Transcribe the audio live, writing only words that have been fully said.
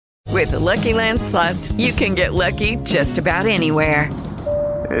With the Lucky Land Slots, you can get lucky just about anywhere.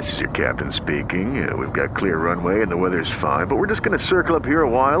 This is your captain speaking. We've got clear runway and the weather's fine, but we're just going to circle up here a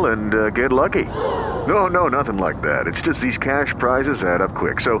while and get lucky. No, nothing like that. It's just these cash prizes add up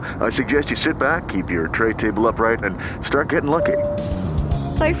quick. So I suggest you sit back, keep your tray table upright, and start getting lucky.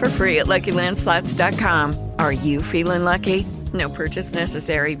 Play for free at LuckyLandSlots.com. Are you feeling lucky? No purchase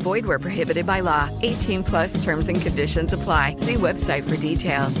necessary. Void where prohibited by law. 18 plus terms and conditions apply. See website for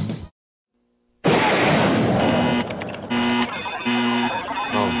details.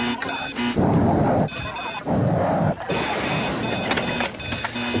 Oh, my God.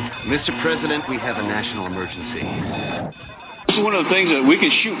 Mr. President, we have a national emergency. This is one of the things that we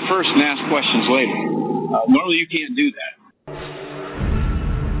can shoot first and ask questions later. Normally you can't do that.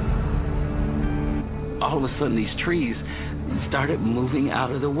 All of a sudden, these trees started moving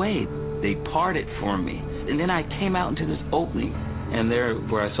out of the way. They parted for me. And then I came out into this opening, and there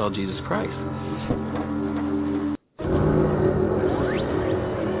where I saw Jesus Christ.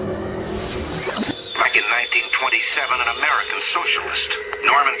 Back in 1927, an American socialist,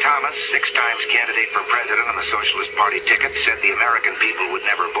 Norman Thomas, 6 times candidate for president on the Socialist Party ticket, said the American people would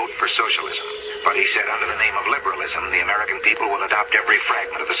never vote for socialism. But he said under the name of liberalism, the American people will adopt every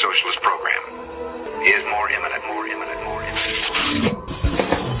fragment of the socialist program. Is more imminent.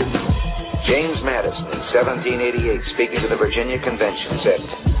 James Madison, in 1788, speaking to the Virginia Convention, said,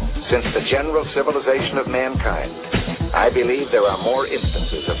 "Since the general civilization of mankind, I believe there are more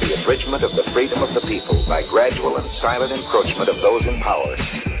instances of the abridgment of the freedom of the people by gradual and silent encroachment of those in power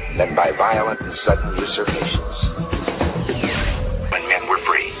than by violent and sudden usurpations." When men were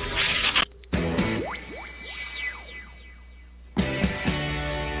free.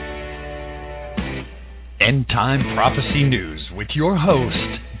 End Time Prophecy News with your host,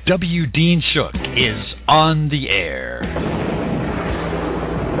 W. Dean Shook, is on the air.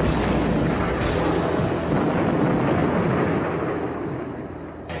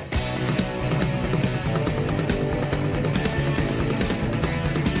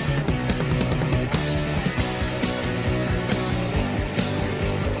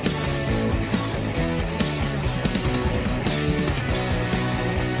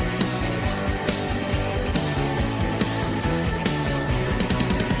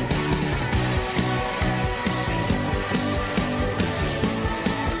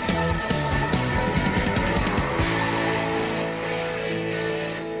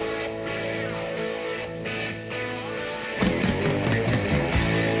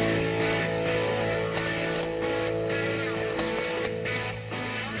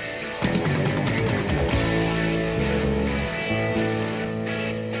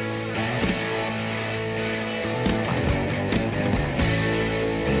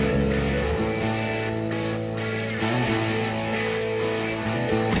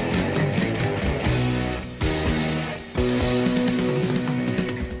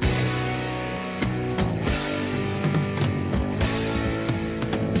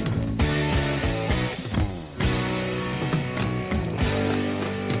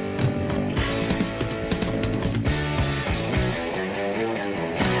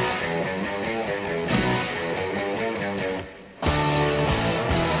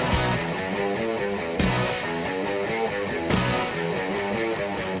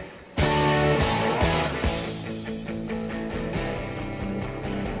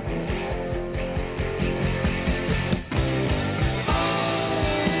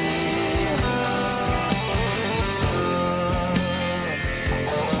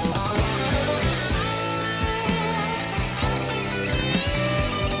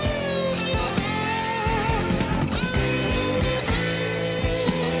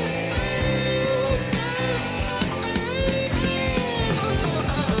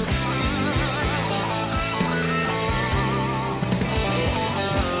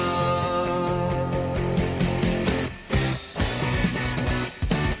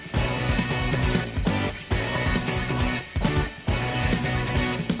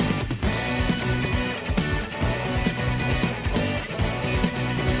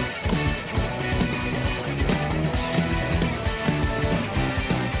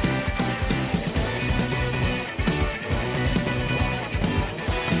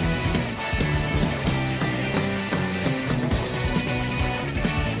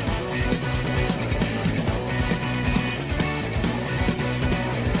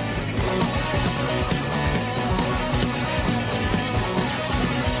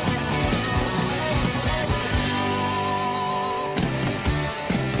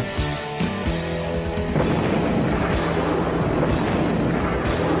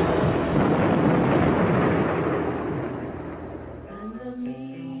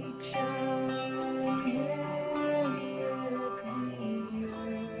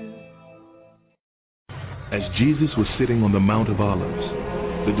 As Jesus was sitting on the Mount of Olives,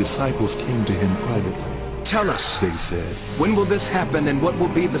 the disciples came to him privately. Tell us, they said, when will this happen, and what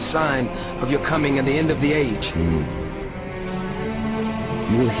will be the sign of your coming and the end of the age?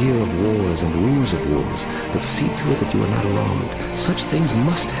 You will hear of wars and rumors of wars, but see to it that you are not alarmed. Such things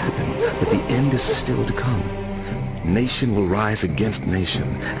must happen, but the end is still to come. Nation will rise against nation,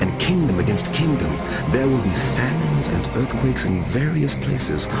 and kingdom against kingdom. There will be famines and earthquakes in various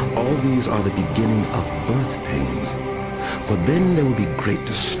places. All these are the beginning of birth pains. For then there will be great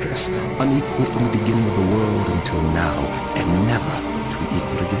distress, unequal from the beginning of the world until now, and never to be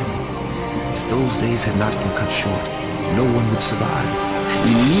equal again. If those days had not been cut short, no one would survive.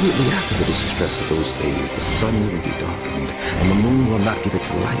 Immediately after the distress of those days, the sun will be darkened, and the moon will not give its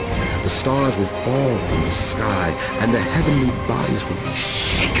light. The stars will fall from the sky, and the heavenly bodies will be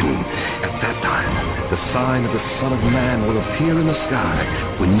shaken. At that time, the sign of the Son of Man will appear in the sky.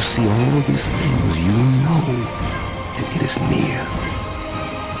 When you see all these things, you know that it is near,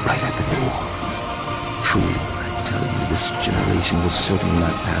 right at the door. Truly, I tell you, this generation will certainly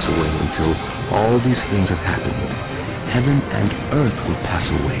not pass away until all these things have happened. Heaven and earth will pass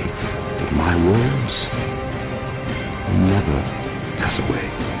away, but my words will never pass away.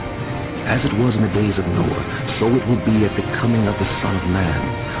 As it was in the days of Noah, so it will be at the coming of the Son of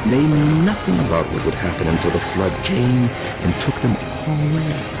Man. They knew nothing about what would happen until the flood came and took them all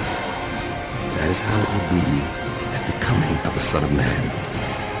away. That is how it will be at the coming of the Son of Man.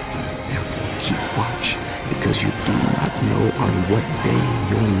 Therefore, keep watch, because you do not know on what day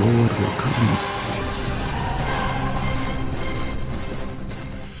your Lord will come.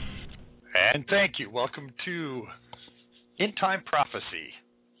 And thank you. Welcome to In Time Prophecy,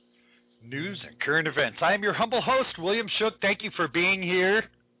 news and current events. I am your humble host, William Shook. Thank you for being here.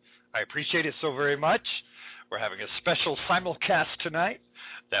 I appreciate it so very much. We're having a special simulcast tonight.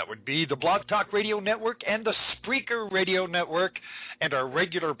 That would be the Blog Talk Radio Network and the Spreaker Radio Network and our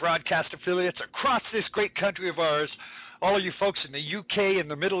regular broadcast affiliates across this great country of ours. All of you folks in the UK and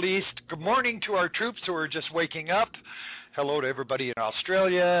the Middle East, good morning to our troops who are just waking up. Hello to everybody in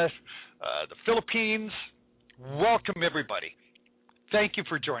Australia, the Philippines. Welcome, everybody. Thank you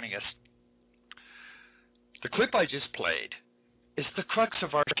for joining us. The clip I just played is the crux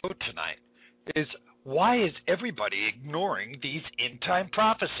of our show tonight, is why is everybody ignoring these end-time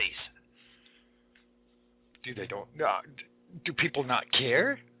prophecies? Do people not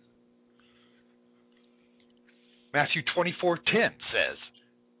care? Matthew 24:10 says,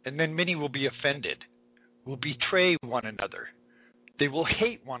 and then many will be offended, will betray one another. They will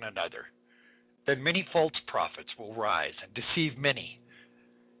hate one another. Then many false prophets will rise and deceive many.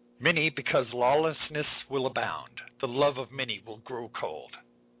 Many, because lawlessness will abound. The love of many will grow cold.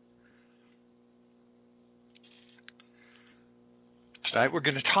 Tonight we're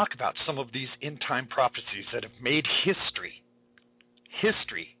going to talk about some of these end-time prophecies that have made history.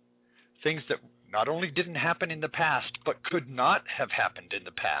 Things that not only didn't happen in the past, but could not have happened in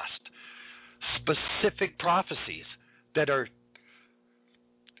the past. Specific prophecies that are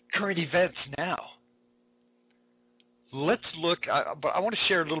current events now. Let's look, but I want to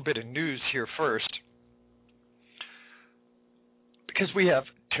share a little bit of news here first, because we have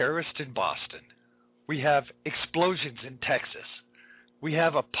terrorists in Boston. We have explosions in Texas. We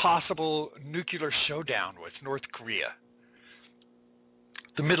have a possible nuclear showdown with North Korea.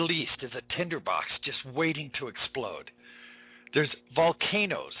 The Middle East is a tinderbox just waiting to explode. There's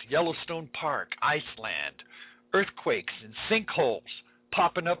volcanoes, Yellowstone Park, Iceland, earthquakes and sinkholes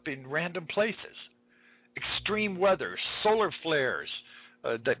popping up in random places. Extreme weather, solar flares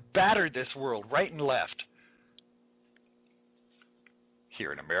that batter this world right and left.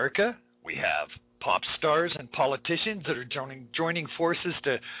 Here in America, we have pop stars and politicians that are joining forces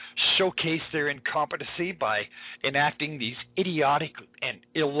to showcase their incompetency by enacting these idiotic and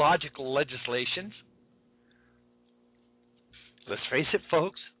illogical legislations. Let's face it,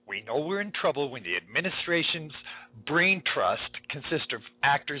 folks, we know we're in trouble when the administration's brain trust consists of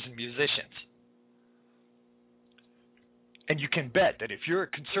actors and musicians. And you can bet that if you're a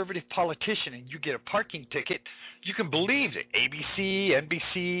conservative politician and you get a parking ticket, you can believe that ABC,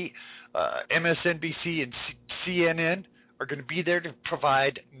 NBC, MSNBC, and CNN are going to be there to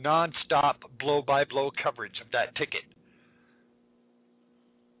provide nonstop blow-by-blow coverage of that ticket.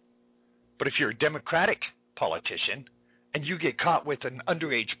 But if you're a Democratic politician and you get caught with an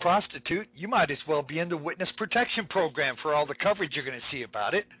underage prostitute, you might as well be in the witness protection program for all the coverage you're going to see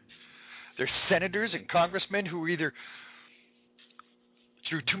about it. There's senators and congressmen who are either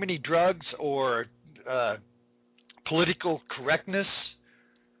through too many drugs or political correctness.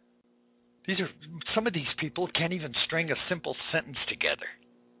 Some of these people can't even string a simple sentence together.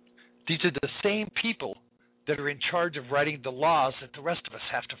 These are the same people that are in charge of writing the laws that the rest of us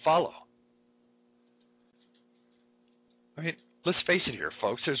have to follow. I mean, let's face it here,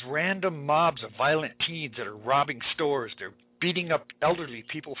 folks. There's random mobs of violent teens that are robbing stores. They're beating up elderly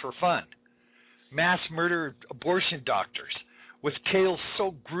people for fun. Mass murder abortion doctors with tales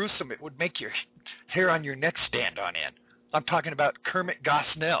so gruesome it would make your hair on your neck stand on end. I'm talking about Kermit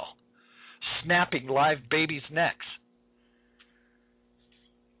Gosnell snapping live babies' necks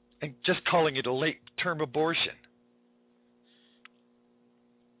and just calling it a late-term abortion.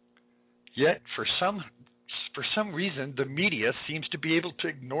 Yet, for some reason, the media seems to be able to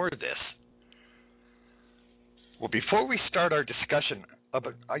ignore this. Well, before we start our discussion,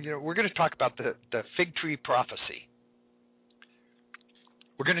 we're going to talk about the fig tree prophecy.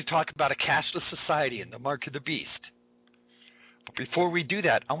 We're going to talk about a cashless society and the mark of the beast. But before we do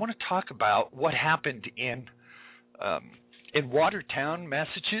that, I want to talk about what happened in Watertown,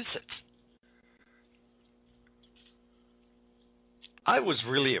 Massachusetts. I was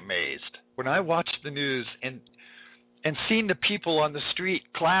really amazed when I watched the news and seeing the people on the street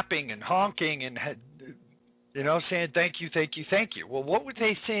clapping and honking and saying thank you, thank you, thank you. Well, what were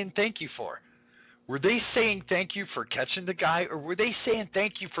they saying thank you for? Were they saying thank you for catching the guy, or were they saying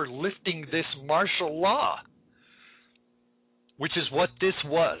thank you for lifting this martial law? Which is what this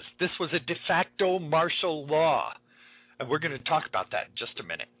was. This was a de facto martial law. And we're going to talk about that in just a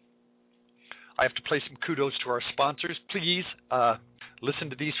minute. I have to play some kudos to our sponsors. Please listen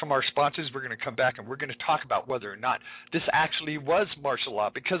to these from our sponsors. We're going to come back and we're going to talk about whether or not this actually was martial law,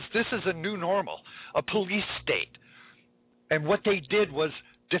 because this is a new normal, a police state. And what they did was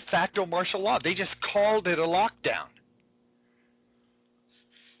de facto martial law. They just called it a lockdown.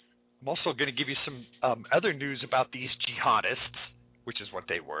 I'm also going to give you some other news about these jihadists, which is what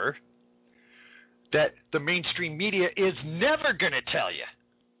they were, that the mainstream media is never going to tell you.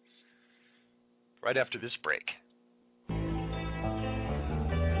 Right after this break.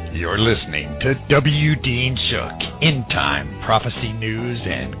 You're listening to W. Dean Shook, In Time Prophecy News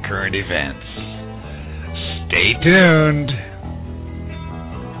and Current Events. Stay tuned.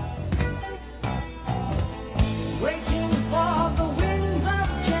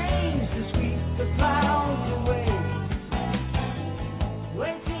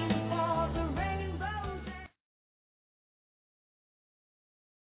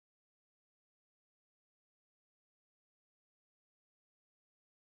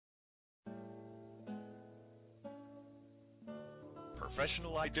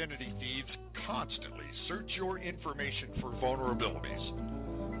 Professional identity thieves constantly search your information for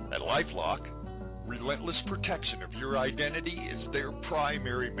vulnerabilities. At LifeLock, relentless protection of your identity is their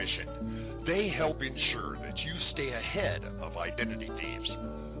primary mission. They help ensure that you stay ahead of identity thieves.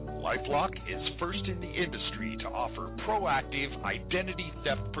 LifeLock is first in the industry to offer proactive identity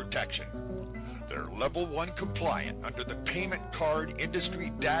theft protection. They're level 1 compliant under the payment card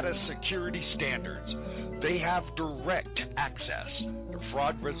industry data security standards. They have direct access to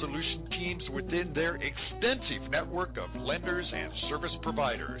fraud resolution teams within their extensive network of lenders and service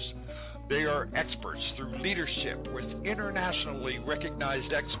providers. They are experts through leadership with internationally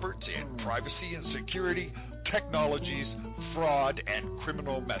recognized experts in privacy and security, technologies, fraud, and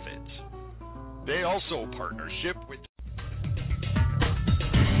criminal methods. They also partnership with.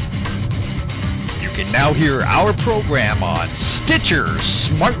 You can now hear our program on Stitcher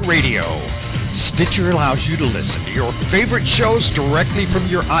Smart Radio. Stitcher allows you to listen to your favorite shows directly from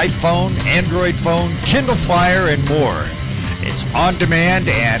your iPhone, Android phone, Kindle Fire, and more. It's on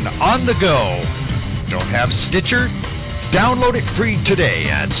demand and on the go. Don't have Stitcher? Download it free today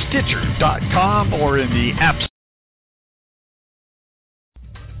at Stitcher.com or in the App Store.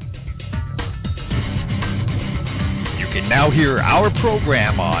 You can now hear our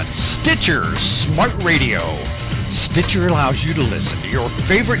program on Stitcher Smart Radio. Stitcher allows you to listen to your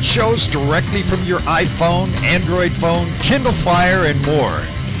favorite shows directly from your iPhone, Android phone, Kindle Fire, and more.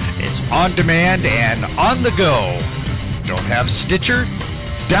 It's on demand and on the go. Don't have Stitcher?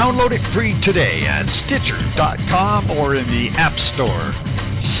 Download it free today at Stitcher.com or in the App Store.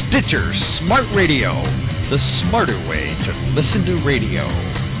 Stitcher Smart Radio, the smarter way to listen to radio.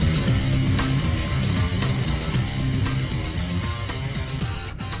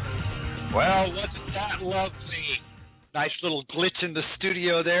 Well, wasn't that lovely? Nice little glitch in the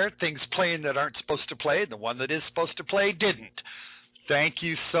studio there. Things playing that aren't supposed to play. The one that is supposed to play didn't. Thank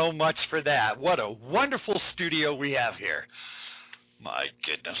you so much for that. What a wonderful studio we have here. My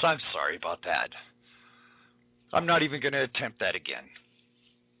goodness, I'm sorry about that. I'm not even going to attempt that again.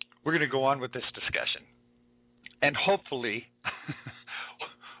 We're going to go on with this discussion. And hopefully,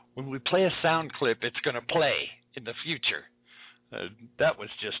 when we play a sound clip, it's going to play in the future. That was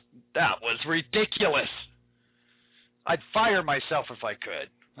ridiculous. I'd fire myself if I could.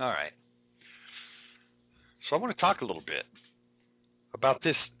 All right. So I want to talk a little bit about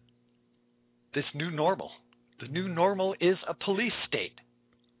this new normal. The new normal is a police state.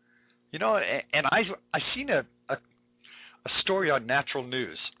 You know, and I seen a story on Natural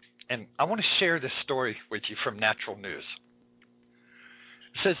News, and I want to share this story with you from Natural News.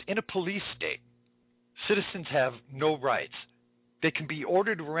 It says, in a police state, citizens have no rights. They can be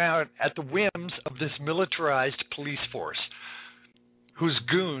ordered around at the whims of this militarized police force, whose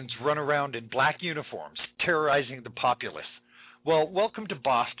goons run around in black uniforms, terrorizing the populace. Well, welcome to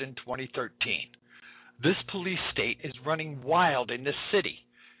Boston 2013. This police state is running wild in this city.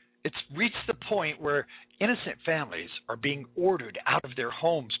 It's reached the point where innocent families are being ordered out of their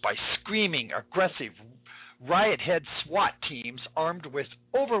homes by screaming, aggressive, riot-head SWAT teams armed with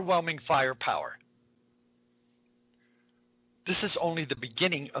overwhelming firepower. This is only the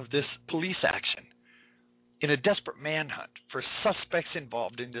beginning of this police action. In a desperate manhunt for suspects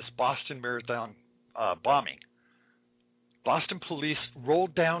involved in this Boston Marathon bombing, Boston police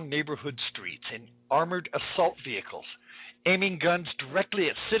rolled down neighborhood streets in armored assault vehicles, aiming guns directly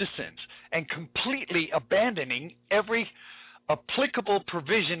at citizens and completely abandoning every applicable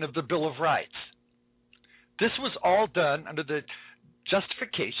provision of the Bill of Rights. This was all done under the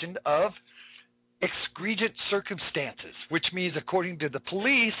justification of exigent circumstances, which means, according to the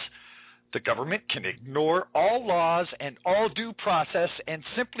police, the government can ignore all laws and all due process and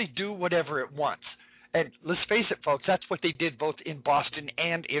simply do whatever it wants. And let's face it, folks, that's what they did both in Boston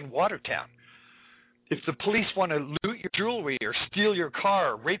and in Watertown. If the police want to loot your jewelry or steal your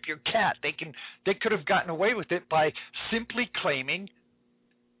car or rape your cat, they could have gotten away with it by simply claiming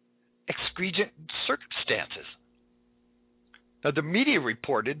exigent circumstances. Now, the media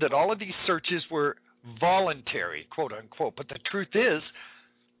reported that all of these searches were voluntary, quote unquote, but the truth is,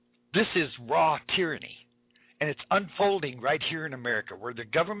 this is raw tyranny, and it's unfolding right here in America, where the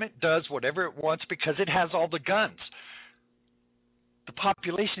government does whatever it wants because it has all the guns. The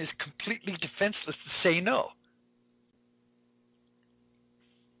population is completely defenseless to say no.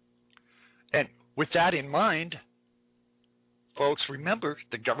 And with that in mind, folks, remember,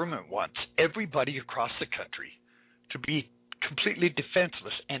 the government wants everybody across the country to be completely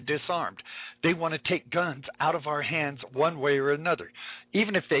defenseless and disarmed. They want to take guns out of our hands one way or another.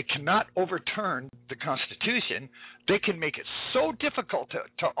 Even if they cannot overturn the Constitution, they can make it so difficult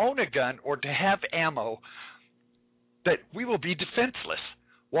to own a gun or to have ammo that we will be defenseless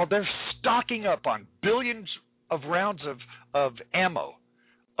while they're stocking up on billions of rounds of ammo,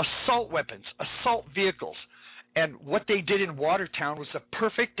 assault weapons, assault vehicles. And what they did in Watertown was a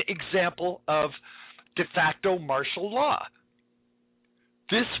perfect example of de facto martial law.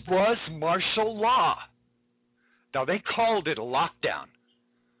 This was martial law. Now, they called it a lockdown.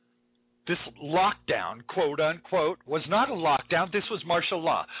 This lockdown, quote unquote, was not a lockdown. This was martial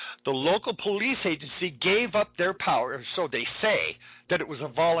law. The local police agency gave up their power, so they say, that it was a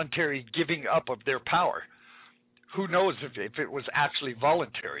voluntary giving up of their power. Who knows if it was actually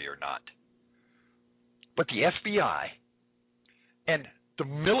voluntary or not. But the FBI and the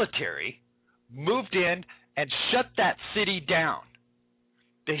military moved in and shut that city down.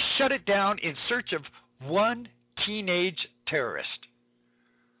 They shut it down in search of one teenage terrorist,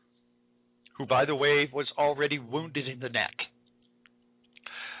 who, by the way, was already wounded in the neck.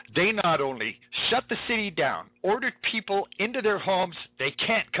 They not only shut the city down, ordered people into their homes, they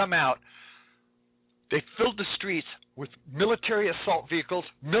can't come out. They filled the streets with military assault vehicles,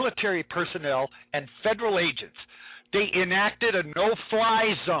 military personnel, and federal agents. They enacted a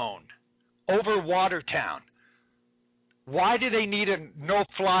no-fly zone over Watertown. Why do they need a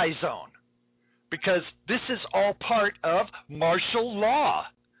no-fly zone? Because this is all part of martial law.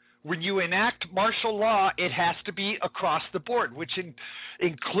 When you enact martial law, it has to be across the board, which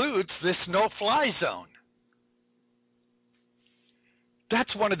includes this no-fly zone.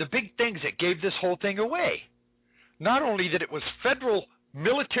 That's one of the big things that gave this whole thing away. Not only that it was federal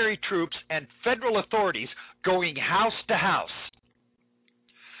military troops and federal authorities going house to house.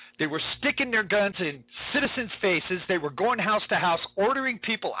 They were sticking their guns in citizens' faces. They were going house to house, ordering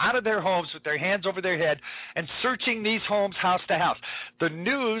people out of their homes with their hands over their head and searching these homes house to house. The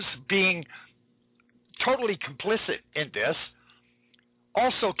news, being totally complicit in this,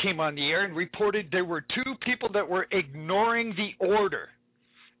 also came on the air and reported there were two people that were ignoring the order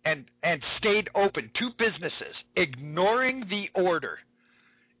and stayed open, two businesses ignoring the order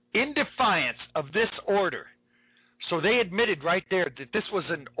in defiance of this order. So they admitted right there that this was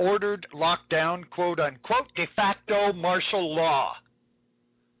an ordered lockdown, quote unquote, de facto martial law.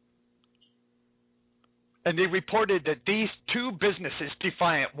 And they reported that these two businesses,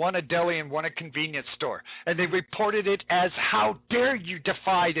 defiant, one a deli and one a convenience store, and they reported it as, how dare you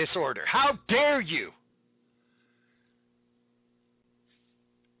defy this order? How dare you?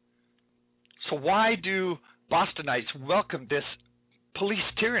 So why do Bostonites welcome this police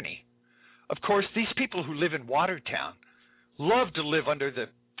tyranny? Of course, these people who live in Watertown love to live under the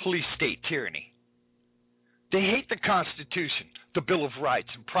police state tyranny. They hate the Constitution, the Bill of Rights,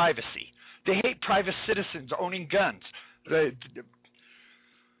 and privacy. They hate private citizens owning guns. They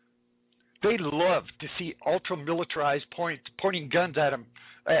love to see ultra-militarized pointing guns at them,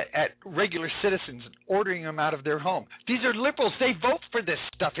 at regular citizens, and ordering them out of their home. These are liberals. They vote for this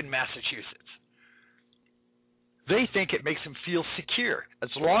stuff in Massachusetts. They think it makes them feel secure. As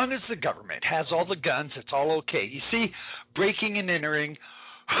long as the government has all the guns, it's all okay. You see, breaking and entering,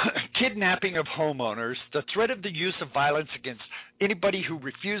 kidnapping of homeowners, the threat of the use of violence against anybody who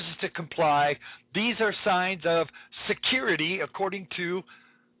refuses to comply, these are signs of security according to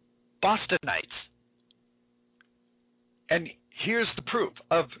Bostonites. And here's the proof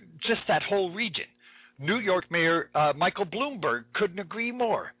of just that whole region. New York Mayor Michael Bloomberg couldn't agree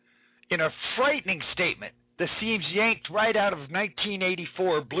more. In a frightening statement that seems yanked right out of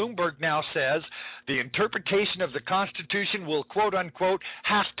 1984, Bloomberg now says the interpretation of the Constitution will, quote unquote,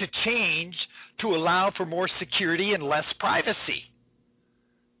 have to change to allow for more security and less privacy.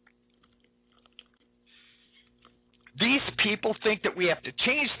 These people think that we have to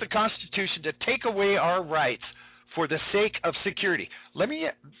change the Constitution to take away our rights for the sake of security. Let me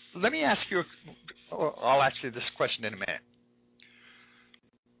ask you, I'll ask you this question in a minute.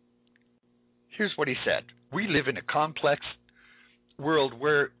 Here's what he said. We live in a complex world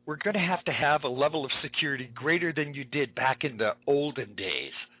where we're going to have a level of security greater than you did back in the olden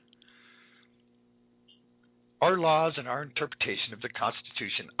days. Our laws and our interpretation of the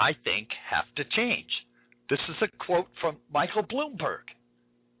Constitution, I think, have to change. This is a quote from Michael Bloomberg.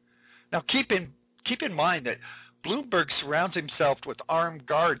 Now, keep in mind that Bloomberg surrounds himself with armed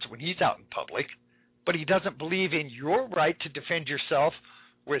guards when he's out in public, but he doesn't believe in your right to defend yourself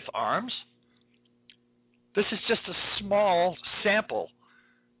with arms. This is just a small sample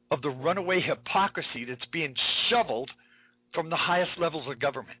of the runaway hypocrisy that's being shoveled from the highest levels of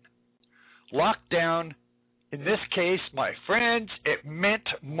government. Lockdown, in this case, my friends, it meant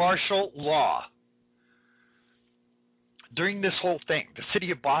martial law. During this whole thing, the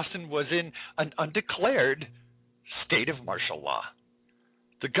city of Boston was in an undeclared state of martial law.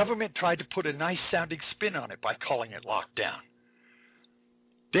 The government tried to put a nice-sounding spin on it by calling it lockdown.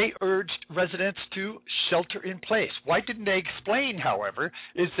 They urged residents to shelter in place. Why didn't they explain, however,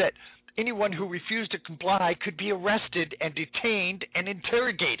 is that anyone who refused to comply could be arrested and detained and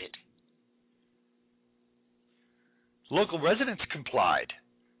interrogated. Local residents complied,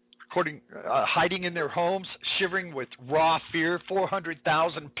 hiding in their homes, shivering with raw fear.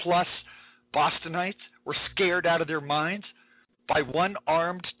 400,000 plus Bostonites were scared out of their minds by one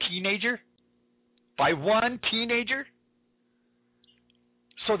armed teenager. By one teenager?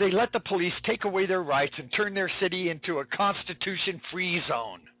 So they let the police take away their rights and turn their city into a Constitution-free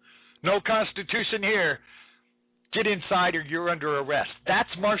zone. No Constitution here. Get inside or you're under arrest. That's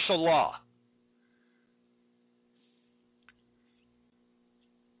martial law.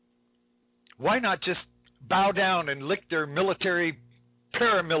 Why not just bow down and lick their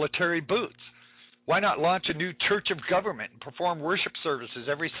paramilitary boots? Why not launch a new church of government and perform worship services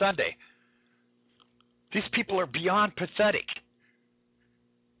every Sunday? These people are beyond pathetic.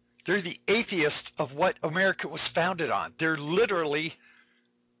 They're the atheists of what America was founded on. They're literally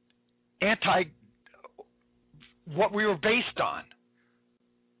anti what we were based on.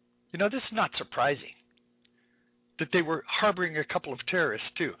 You know, this is not surprising that they were harboring a couple of terrorists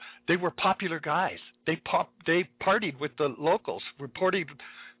too. They were popular guys. They partied with the locals, reportedly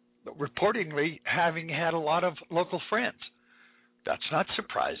having had a lot of local friends. That's not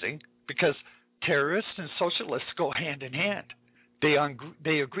surprising because terrorists and socialists go hand in hand.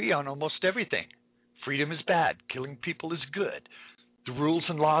 They agree on almost everything. Freedom is bad. Killing people is good. The rules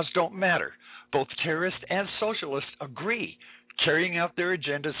and laws don't matter. Both terrorists and socialists agree. Carrying out their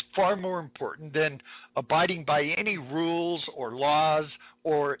agenda is far more important than abiding by any rules or laws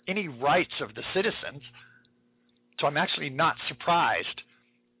or any rights of the citizens. So I'm actually not surprised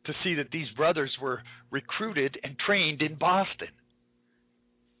to see that these brothers were recruited and trained in Boston.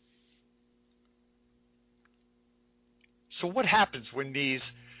 So what happens when these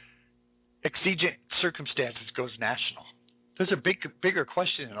exigent circumstances goes national? There's a bigger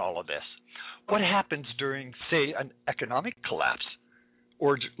question in all of this. What happens during, say, an economic collapse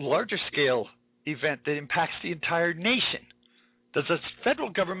or larger scale event that impacts the entire nation? Does the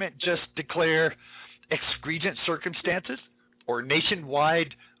federal government just declare exigent circumstances or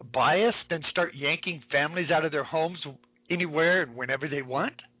nationwide bias then start yanking families out of their homes anywhere and whenever they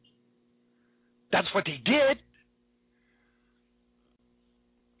want? That's what they did.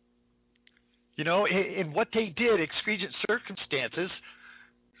 You know, in what they did, exigent circumstances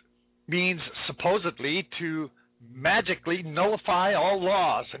means supposedly to magically nullify all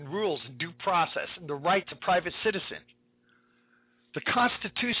laws and rules and due process and the rights of private citizens. The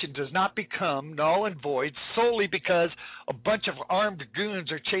Constitution does not become null and void solely because a bunch of armed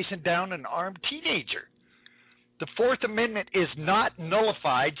goons are chasing down an armed teenager. The Fourth Amendment is not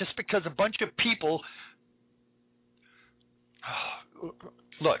nullified just because a bunch of people...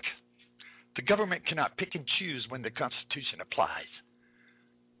 Look, the government cannot pick and choose when the Constitution applies.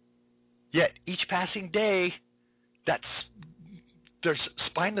 Yet, each passing day, there's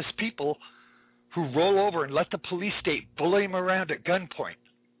spineless people who roll over and let the police state bully them around at gunpoint.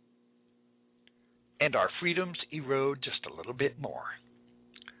 And our freedoms erode just a little bit more.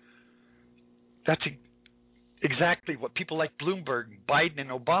 That's exactly what people like Bloomberg, Biden, and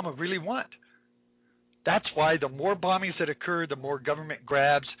Obama really want. That's why the more bombings that occur, the more government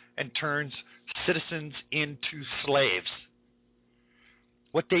grabs and turns citizens into slaves.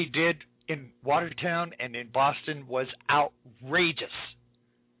 What they did in Watertown and in Boston was outrageous.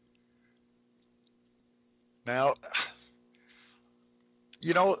 Now,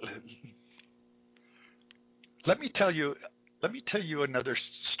 you know, let me tell you another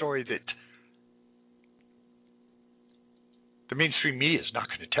story that the mainstream media is not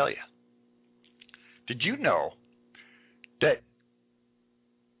going to tell you. Did you know that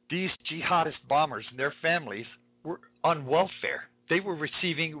these jihadist bombers and their families were on welfare? They were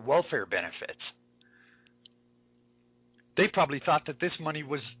receiving welfare benefits. They probably thought that this money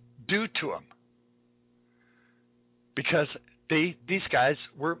was due to them because these guys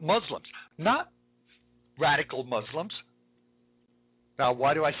were Muslims, not radical Muslims. Now,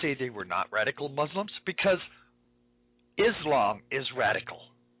 why do I say they were not radical Muslims? Because Islam is radical.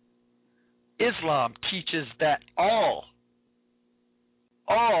 Islam teaches that all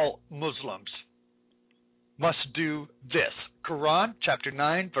Muslims must do this. Quran, chapter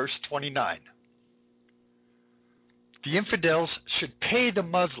 9, verse 29. The infidels should pay the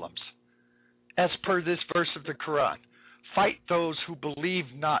Muslims, as per this verse of the Quran. Fight those who believe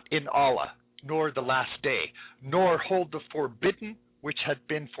not in Allah, nor the last day, nor hold the forbidden which had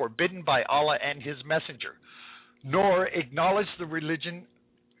been forbidden by Allah and His Messenger, nor acknowledge the religion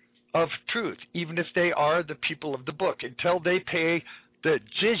of truth, even if they are the people of the book, until they pay the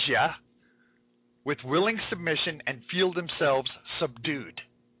jizya with willing submission and feel themselves subdued.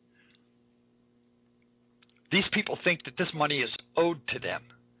 These people think that this money is owed to them,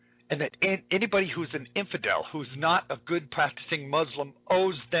 and that anybody who's an infidel, who's not a good practicing Muslim,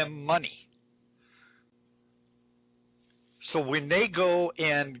 owes them money. So when they go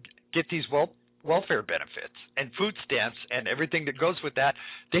and get these welfare benefits and food stamps and everything that goes with that,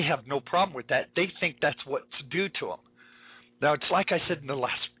 they have no problem with that. They think that's what's due to them. Now, it's like I said in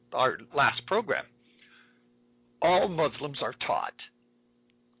our last program. All Muslims are taught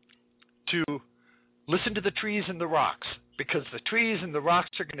to listen to the trees and the rocks, because the trees and the rocks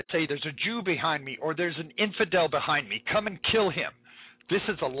are going to say there's a Jew behind me or there's an infidel behind me. Come and kill him. This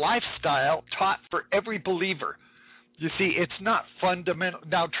is a lifestyle taught for every believer. You see, it's not fundamental.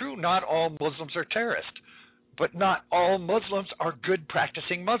 Now, true, not all Muslims are terrorists, but not all Muslims are good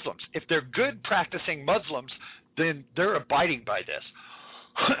practicing Muslims. If they're good practicing Muslims, then they're abiding by this.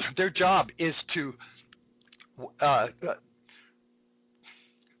 Their job is to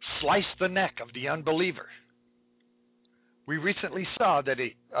slice the neck of the unbeliever. We recently saw that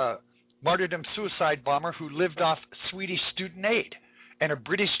a martyrdom suicide bomber who lived off Swedish student aid, and a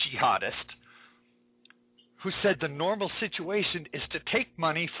British jihadist who said the normal situation is to take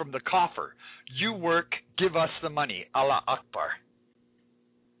money from the coffer. You work, give us the money. Allah Akbar.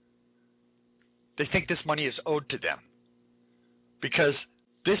 They think this money is owed to them because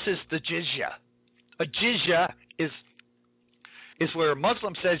this is the jizya. A jizya is where a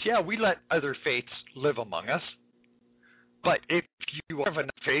Muslim says, yeah, we let other faiths live among us, but if you are of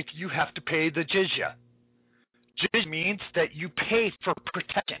another faith, you have to pay the jizya. Jizya means that you pay for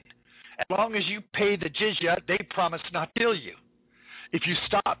protection. As long as you pay the jizya, they promise not to kill you. If you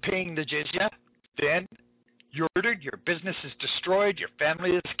stop paying the jizya, then you're murdered, your business is destroyed, your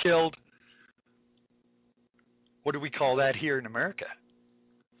family is killed. What do we call that here in America?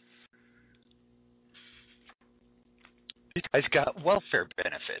 These guys got welfare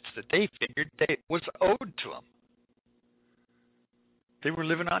benefits that they figured was owed to them. They were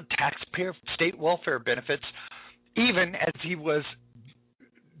living on taxpayer state welfare benefits, even as he was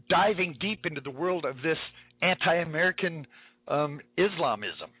diving deep into the world of this anti-American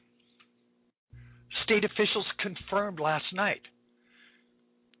Islamism. State officials confirmed last night.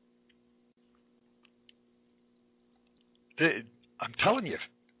 I'm telling you.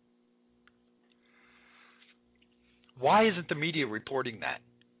 Why isn't the media reporting that?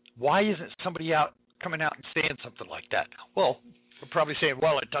 Why isn't somebody coming out and saying something like that? Well, we're probably saying,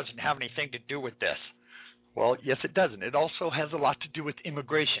 well, it doesn't have anything to do with this. Well, yes, it doesn't. It also has a lot to do with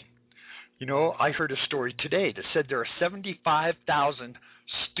immigration. You know, I heard a story today that said there are 75,000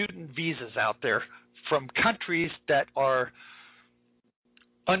 student visas out there from countries that are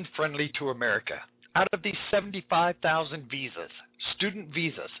unfriendly to America. Out of these 75,000 visas, student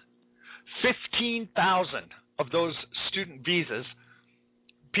visas, 15,000 of those student visas,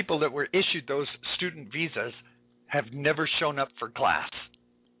 people that were issued those student visas, have never shown up for class.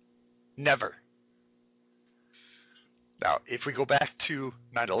 Never. Now, if we go back to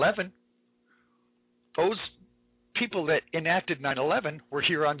 9/11, those people that enacted 9/11 were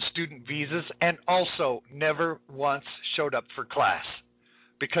here on student visas and also never once showed up for class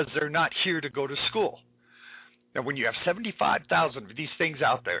because they're not here to go to school. Now, when you have 75,000 of these things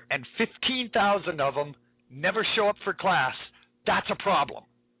out there and 15,000 of them never show up for class, that's a problem.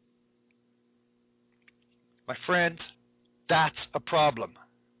 My friends, that's a problem.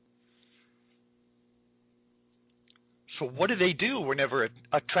 So what do they do whenever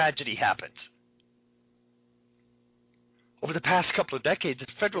a tragedy happens? Over the past couple of decades, the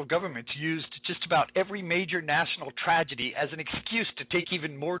federal government's used just about every major national tragedy as an excuse to take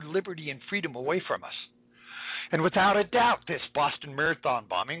even more liberty and freedom away from us. And without a doubt, this Boston Marathon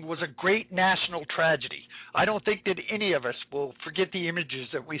bombing was a great national tragedy. I don't think that any of us will forget the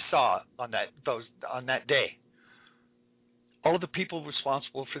images that we saw on that day. All of the people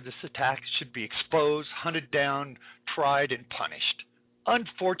responsible for this attack should be exposed, hunted down, tried, and punished.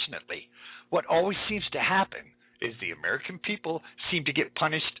 Unfortunately, what always seems to happen is the American people seem to get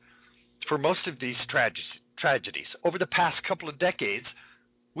punished for most of these tragedies. Over the past couple of decades,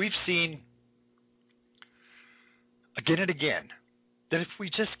 we've seen again and again that if we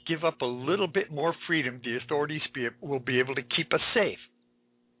just give up a little bit more freedom, the authorities will be able to keep us safe.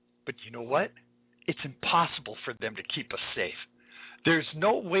 But you know what? It's impossible for them to keep us safe. There's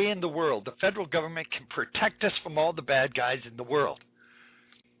no way in the world the federal government can protect us from all the bad guys in the world.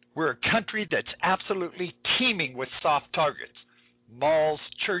 We're a country that's absolutely teeming with soft targets. Malls,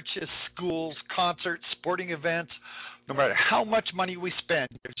 churches, schools, concerts, sporting events. No matter how much money we spend,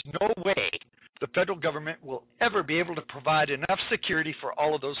 there's no way the federal government will ever be able to provide enough security for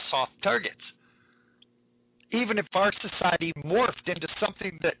all of those soft targets. Even if our society morphed into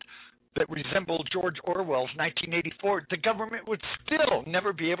something that resembled George Orwell's 1984, the government would still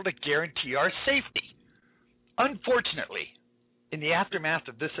never be able to guarantee our safety. Unfortunately, in the aftermath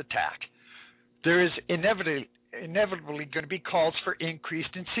of this attack, there is inevitably going to be calls for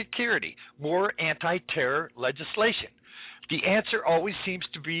increased insecurity, more anti-terror legislation. The answer always seems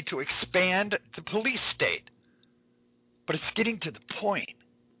to be to expand the police state. But it's getting to the point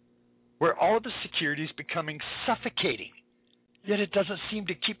where all of the security is becoming suffocating, yet it doesn't seem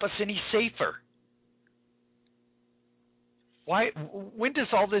to keep us any safer. When does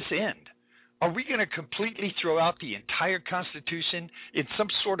all this end? Are we going to completely throw out the entire Constitution in some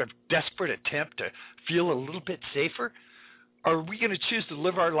sort of desperate attempt to feel a little bit safer? Or are we going to choose to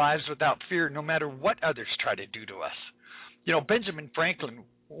live our lives without fear no matter what others try to do to us? You know, Benjamin Franklin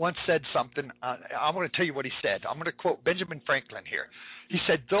once said something. I want to tell you what he said. I'm going to quote Benjamin Franklin here. He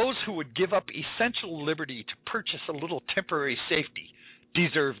said, "Those who would give up essential liberty to purchase a little temporary safety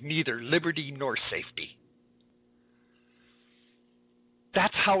deserve neither liberty nor safety."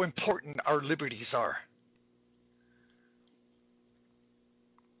 That's how important our liberties are.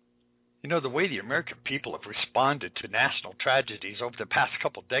 You know, the way the American people have responded to national tragedies over the past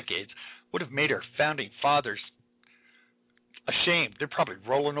couple decades would have made our founding fathers ashamed. They're probably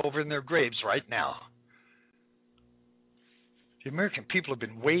rolling over in their graves right now. The American people have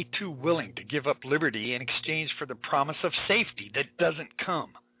been way too willing to give up liberty in exchange for the promise of safety that doesn't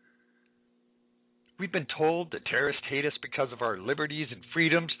come. We've been told that terrorists hate us because of our liberties and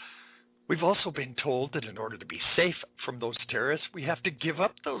freedoms. We've also been told that in order to be safe from those terrorists, we have to give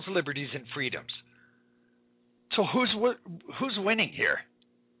up those liberties and freedoms. So who's winning here?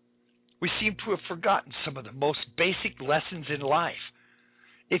 We seem to have forgotten some of the most basic lessons in life.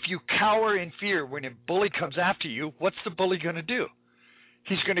 If you cower in fear when a bully comes after you, what's the bully going to do?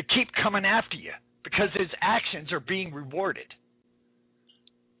 He's going to keep coming after you because his actions are being rewarded.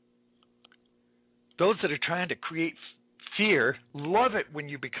 Those that are trying to create fear love it when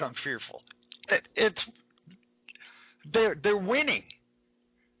you become fearful. They're winning.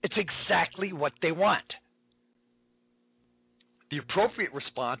 It It's exactly what they want. The appropriate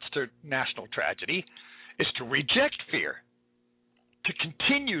response to national tragedy is to reject fear, to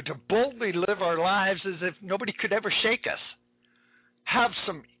continue to boldly live our lives as if nobody could ever shake us. Have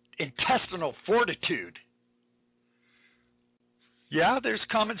some intestinal fortitude. Yeah, there's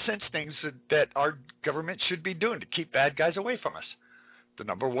common sense things that our government should be doing to keep bad guys away from us. The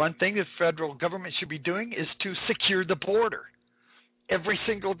number one thing the federal government should be doing is to secure the border. Every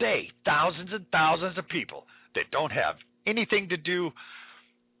single day, thousands and thousands of people that don't have anything to do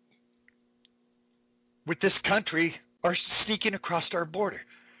with this country are sneaking across our border.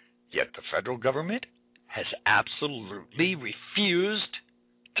 Yet the federal government has absolutely refused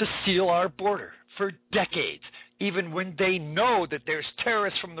to seal our border for decades, even when they know that there's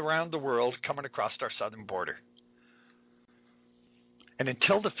terrorists from around the world coming across our southern border. And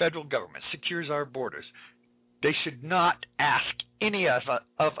until the federal government secures our borders, they should not ask any of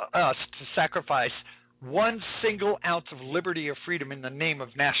us to sacrifice one single ounce of liberty or freedom in the name of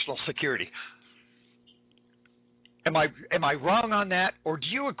national security. Am I wrong on that, or do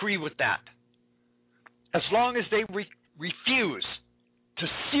you agree with that? As long as they refuse to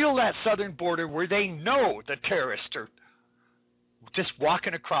seal that southern border where they know the terrorists are just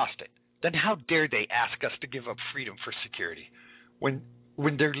walking across it, then how dare they ask us to give up freedom for security when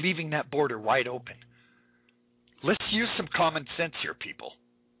they're leaving that border wide open? Let's use some common sense here, people.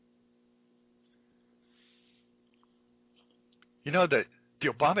 You know, the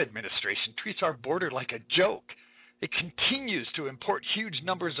Obama administration treats our border like a joke. It continues to import huge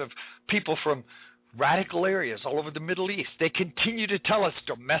numbers of people from radical areas all over the Middle East. They continue to tell us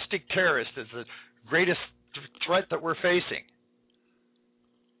domestic terrorists is the greatest threat that we're facing.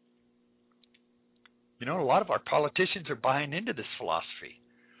 You know, a lot of our politicians are buying into this philosophy.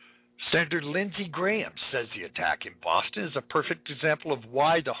 Senator Lindsey Graham says the attack in Boston is a perfect example of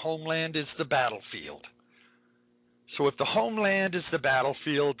why the homeland is the battlefield. So if the homeland is the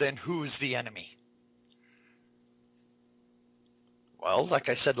battlefield, then who is the enemy? Well, like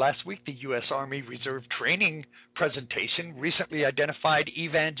I said last week, the U.S. Army Reserve Training presentation recently identified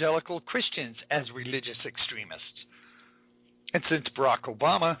evangelical Christians as religious extremists. And since Barack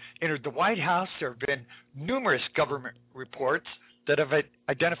Obama entered the White House, there have been numerous government reports that have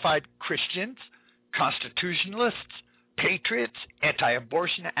identified Christians, constitutionalists, patriots,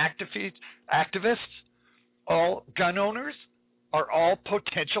 anti-abortion activists, all gun owners, are all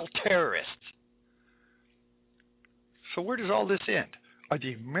potential terrorists. So where does all this end? Are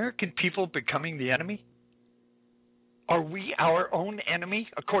the American people becoming the enemy? Are we our own enemy?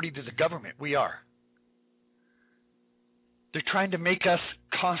 According to the government, we are. They're trying to make us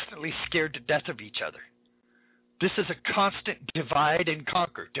constantly scared to death of each other. This is a constant divide and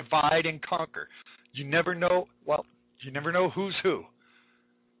conquer, divide and conquer. You never know, you never know who's who.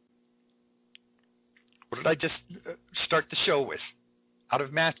 What did I just start the show with? Out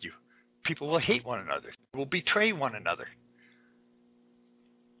of Matthew. People will hate one another. They will betray one another.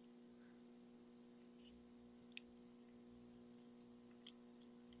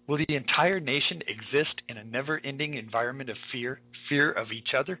 Will the entire nation exist in a never-ending environment of fear? Fear of each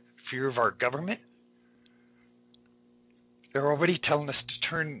other? Fear of our government? They're already telling us to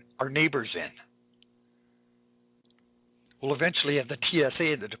turn our neighbors in. We'll eventually have the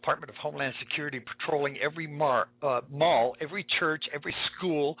TSA and the Department of Homeland Security patrolling every mall, every church, every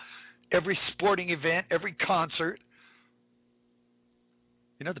school, every sporting event, every concert.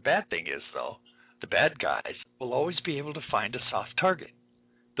 You know, the bad thing is, though, the bad guys will always be able to find a soft target.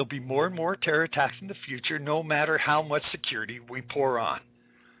 There'll be more and more terror attacks in the future, no matter how much security we pour on.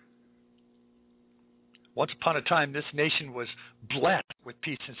 Once upon a time, this nation was blessed with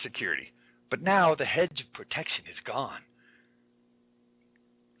peace and security, but now the hedge of protection is gone.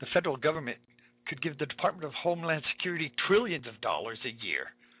 The federal government could give the Department of Homeland Security trillions of dollars a year,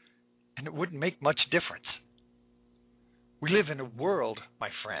 and it wouldn't make much difference. We live in a world, my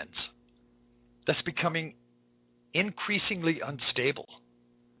friends, that's becoming increasingly unstable.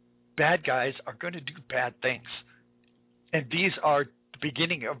 Bad guys are going to do bad things, and these are the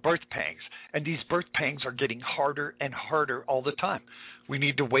beginning of birth pangs, and these birth pangs are getting harder and harder all the time. We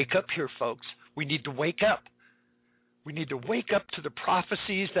need to wake up here, folks. We need to wake up. We need to wake up to the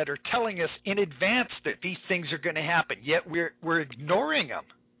prophecies that are telling us in advance that these things are going to happen, yet we're ignoring them.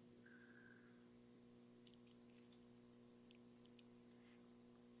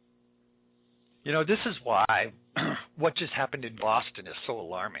 You know, this is why what just happened in Boston is so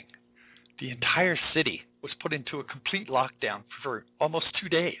alarming. The entire city was put into a complete lockdown for almost 2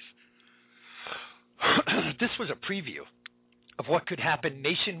 days. This was a preview of what could happen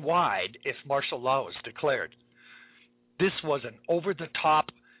nationwide if martial law was declared. This was an over-the-top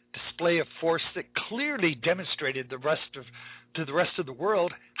display of force that clearly demonstrated to the rest of the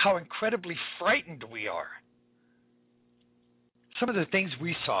world how incredibly frightened we are. Some of the things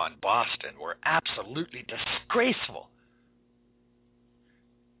we saw in Boston were absolutely disgraceful.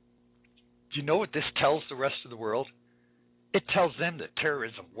 Do you know what this tells the rest of the world? It tells them that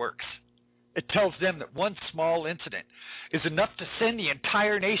terrorism works. It tells them that one small incident is enough to send the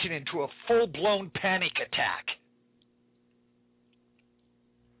entire nation into a full-blown panic attack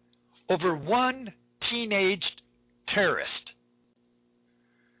over one teenage terrorist.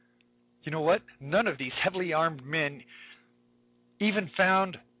 You know what? None of these heavily armed men even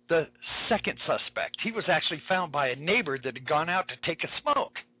found the second suspect. He was actually found by a neighbor that had gone out to take a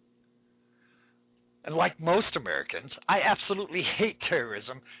smoke. And like most Americans, I absolutely hate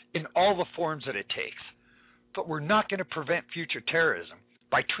terrorism in all the forms that it takes. But we're not going to prevent future terrorism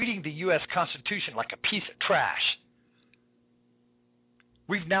by treating the U.S. Constitution like a piece of trash.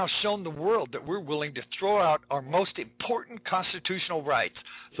 We've now shown the world that we're willing to throw out our most important constitutional rights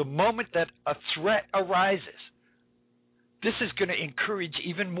the moment that a threat arises. This is going to encourage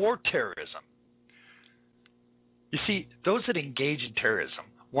even more terrorism. You see, those that engage in terrorism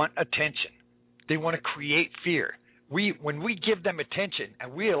want attention. They want to create fear. When we give them attention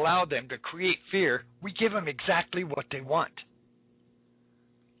and we allow them to create fear, we give them exactly what they want.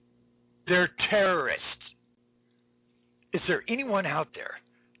 They're terrorists. Is there anyone out there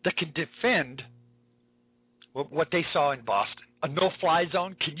that can defend what they saw in Boston? A no-fly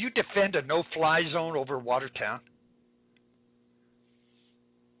zone? Can you defend a no-fly zone over Watertown?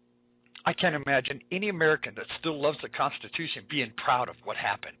 I can't imagine any American that still loves the Constitution being proud of what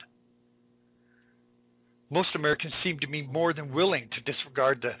happened. Most Americans seem to be more than willing to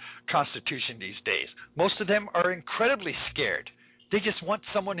disregard the Constitution these days. Most of them are incredibly scared. They just want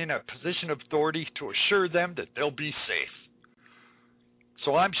someone in a position of authority to assure them that they'll be safe.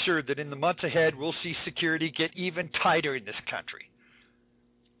 So I'm sure that in the months ahead, we'll see security get even tighter in this country.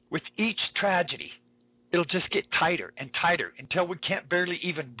 With each tragedy, it'll just get tighter and tighter until we can't barely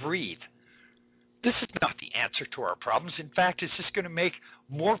even breathe. This is not the answer to our problems. In fact, it's just going to make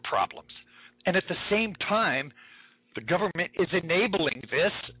more problems. And at the same time, the government is enabling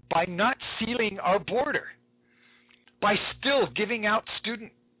this by not sealing our border, by still giving out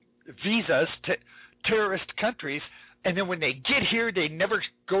student visas to terrorist countries, and then when they get here, they never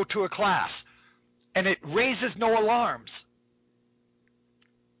go to a class. And it raises no alarms.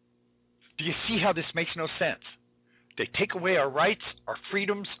 Do you see how this makes no sense? They take away our rights, our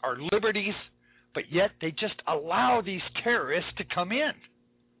freedoms, our liberties, but yet they just allow these terrorists to come in.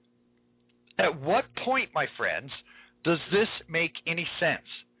 At what point, my friends, does this make any sense?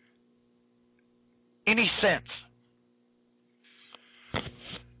 Any sense?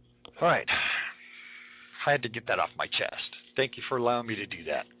 All right. I had to get that off my chest. Thank you for allowing me to do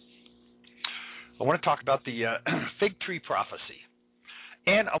that. I want to talk about the fig tree prophecy.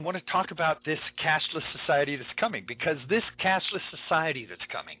 And I want to talk about this cashless society that's coming, because this cashless society that's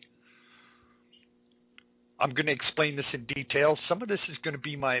coming, I'm going to explain this in detail. Some of this is going to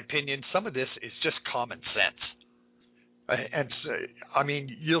be my opinion. Some of this is just common sense. And I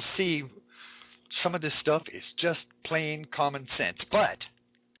mean, you'll see some of this stuff is just plain common sense. But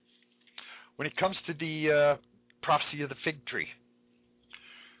when it comes to the prophecy of the fig tree,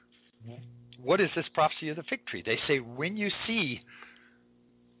 what is this prophecy of the fig tree? They say when you see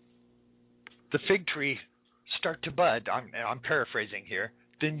the fig tree start to bud, I'm paraphrasing here,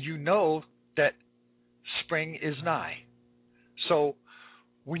 then you know that spring is nigh. So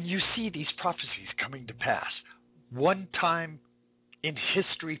when you see these prophecies coming to pass, one time in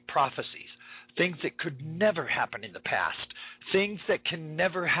history prophecies, things that could never happen in the past, things that can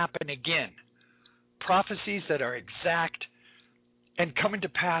never happen again, prophecies that are exact and coming to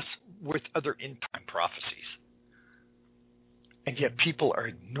pass with other end-time prophecies. And yet people are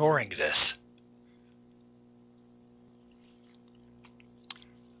ignoring this.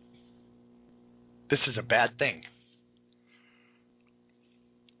 This is a bad thing.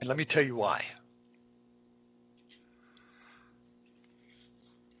 And let me tell you why.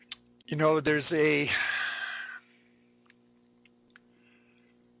 You know, there's a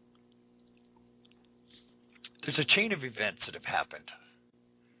chain of events that have happened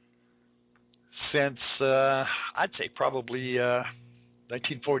since, I'd say probably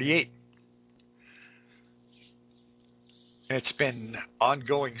 1948. And it's been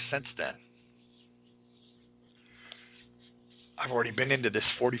ongoing since then. I've already been into this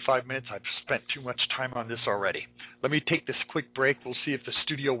 45 minutes. I've spent too much time on this already. Let me take this quick break. We'll see if the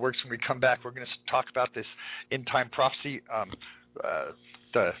studio works when we come back. We're going to talk about this end-time prophecy,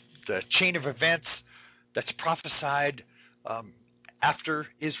 the chain of events that's prophesied after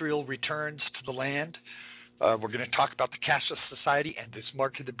Israel returns to the land. We're going to talk about the Cashless Society and this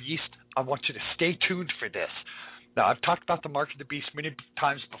Mark of the Beast. I want you to stay tuned for this. Now, I've talked about the Mark of the Beast many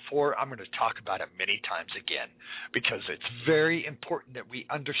times before. I'm going to talk about it many times again because it's very important that we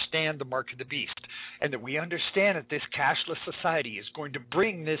understand the Mark of the Beast and that we understand that this Cashless Society is going to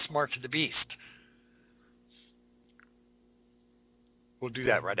bring this Mark of the Beast. We'll do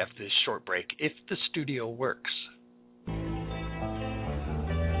that right after this short break, if the studio works.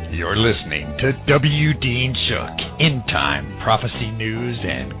 You're listening to W. Dean Shook, In Time Prophecy News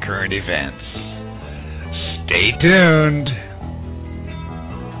and Current Events. Stay tuned.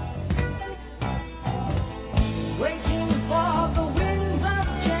 Waiting for the winds of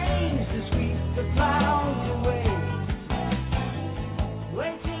change to sweep the clouds away.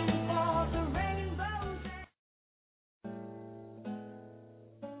 Waiting for the rainbows.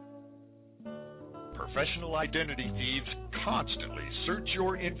 Professional identity thieves constantly search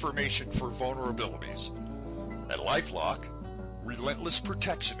your information for vulnerabilities. At LifeLock, relentless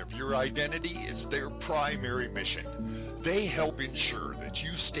protection of your identity is their primary mission. They help ensure that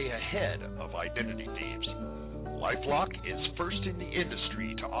you stay ahead of identity thieves. LifeLock is first in the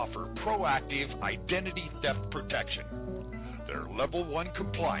industry to offer proactive identity theft protection. They're level 1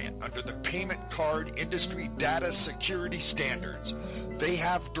 compliant under the payment card industry data security standards. They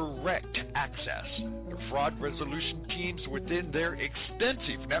have direct access to fraud resolution teams within their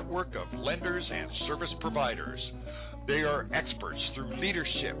extensive network of lenders and service providers. They are experts through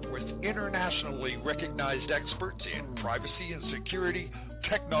leadership with internationally recognized experts in privacy and security,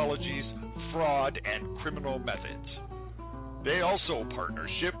 technologies, fraud, and criminal methods. They also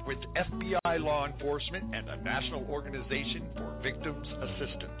partnership with FBI law enforcement and the National Organization for Victims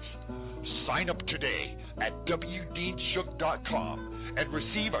Assistance. Sign up today at WDeanShook.com and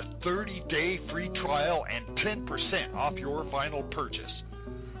receive a 30-day free trial and 10% off your final purchase.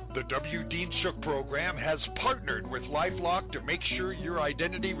 The W. Dean Shook program has partnered with LifeLock to make sure your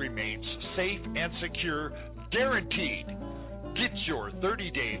identity remains safe and secure, guaranteed. Get your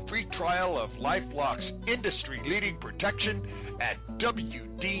 30-day free trial of LifeLock's industry-leading protection at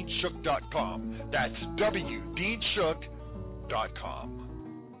WDeanShook.com. That's WDeanShook.com.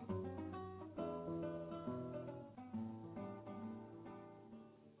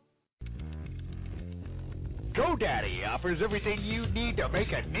 GoDaddy offers everything you need to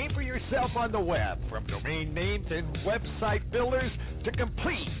make a name for yourself on the web, from domain names and website builders to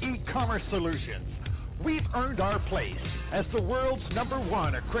complete e-commerce solutions. We've earned our place as the world's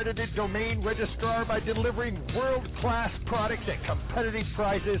 #1 accredited domain registrar by delivering world-class products at competitive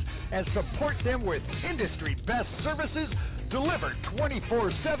prices and support them with industry-best services delivered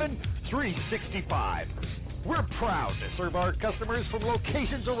 24/7, 365. We're proud to serve our customers from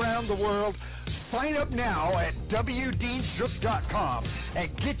locations around the world. Sign up now at WDeanShook.com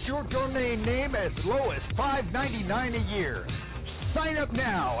and get your domain name as low as $5.99 a year. Sign up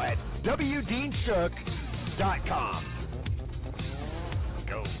now at WDeanShook.com.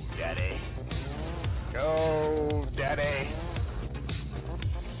 Go, Daddy. Go, Daddy.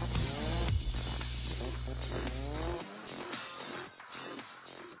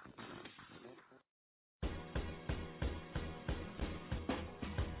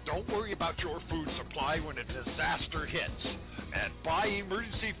 Don't worry about your food supply when a disaster hits. At Buy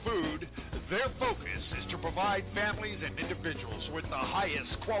Emergency Food, their focus is to provide families and individuals with the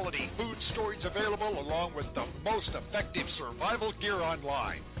highest quality food storage available, along with the most effective survival gear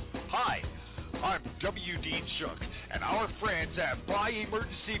online. Hi, I'm W. Dean Shook, and our friends at Buy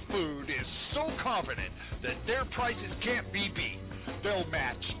Emergency Food is so confident that their prices can't be beat. They'll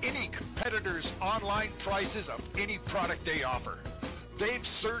match any competitor's online prices of any product they offer. They've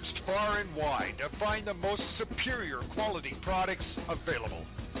searched far and wide to find the most superior quality products available.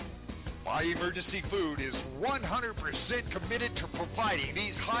 Buy Emergency Food is 100% committed to providing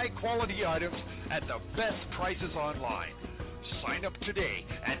these high-quality items at the best prices online. Sign up today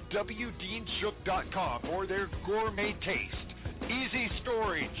at WDeanShook.com for their gourmet taste, easy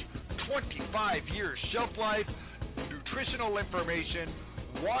storage, 25-year shelf life, nutritional information,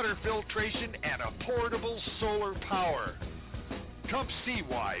 water filtration, and a portable solar power. Come see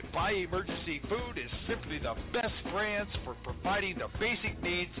why Buy Emergency Food is simply the best brands for providing the basic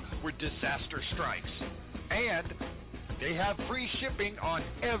needs when disaster strikes. And they have free shipping on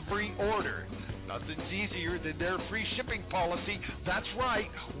every order. Nothing's easier than their free shipping policy. That's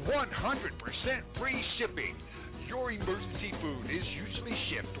right, 100% free shipping. Your emergency food is usually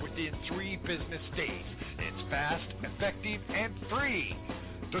shipped within 3 business days. It's fast, effective, and free.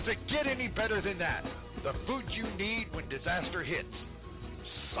 Does it get any better than that? The food you need when disaster hits.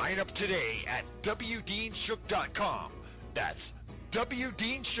 Sign up today at WDeanShook.com. That's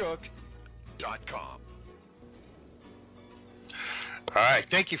wdeanshook.com. All right,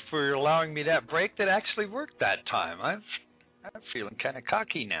 thank you for allowing me that break that actually worked that time. I'm feeling kind of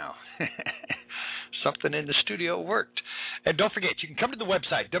cocky now. Something in the studio worked. And don't forget, you can come to the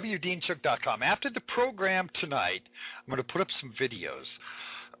website, wdeanshook.com. After the program tonight, I'm going to put up some videos,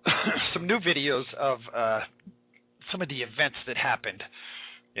 some new videos of some of the events that happened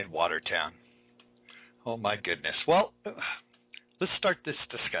in Watertown. Oh, my goodness. Well, let's start this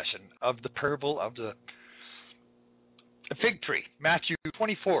discussion of the parable of the fig tree, Matthew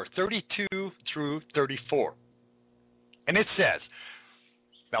 24:32 through 34. And it says,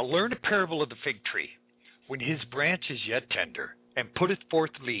 "Now learn a parable of the fig tree. When his branch is yet tender, and putteth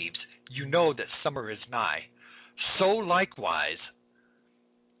forth leaves, you know that summer is nigh. So likewise,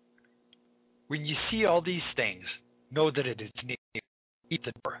 when you see all these things, know that it is near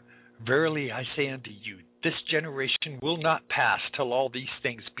the door. Verily I say unto you, this generation will not pass till all these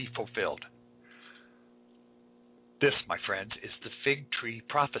things be fulfilled." This, my friends, is the fig tree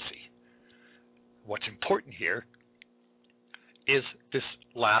prophecy. What's important here is this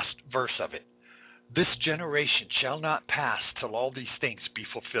last verse of it. This generation shall not pass till all these things be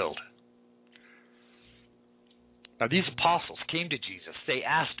fulfilled. Now, these apostles came to Jesus. They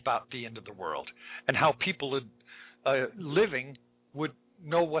asked about the end of the world and how people living would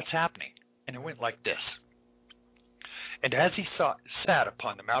know what's happening. And it went like this. "And as he sat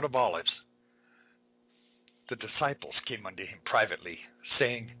upon the Mount of Olives, the disciples came unto him privately,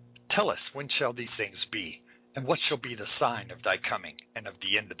 saying, Tell us, when shall these things be? And what shall be the sign of thy coming and of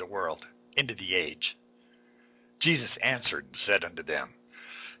the end of the world, end of the age? Jesus answered and said unto them,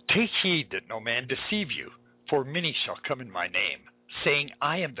 Take heed that no man deceive you, for many shall come in my name, saying,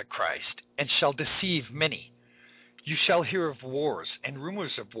 I am the Christ, and shall deceive many. You shall hear of wars and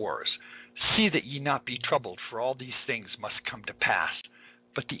rumors of wars. See that ye not be troubled, for all these things must come to pass,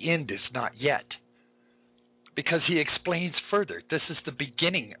 but the end is not yet. Because he explains further, this is the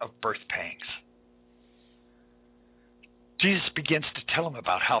beginning of birth pangs. Jesus begins to tell them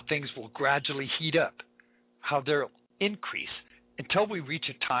about how things will gradually heat up, how they'll increase, until we reach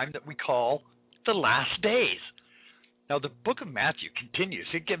a time that we call the last days. Now, the book of Matthew continues.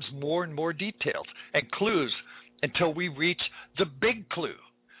 It gives more and more details and clues until we reach the big clue,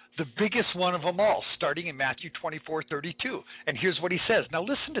 the biggest one of them all, starting in Matthew 24:32. And here's what he says. Now,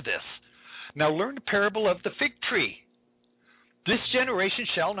 listen to this. Now learn the parable of the fig tree. This generation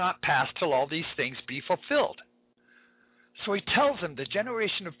shall not pass till all these things be fulfilled. So he tells them the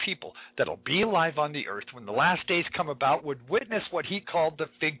generation of people that'll be alive on the earth when the last days come about would witness what he called the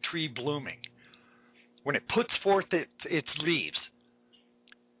fig tree blooming. When it puts forth its leaves,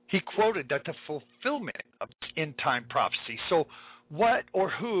 he quoted that the fulfillment of end time prophecy. So what or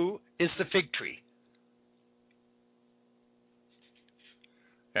who is the fig tree?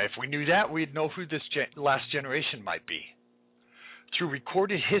 Now, if we knew that, we'd know who this last generation might be. Through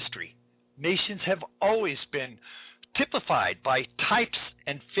recorded history, nations have always been typified by types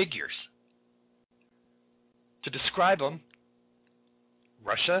and figures. To describe them,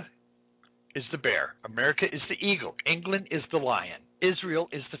 Russia is the bear, America is the eagle, England is the lion, Israel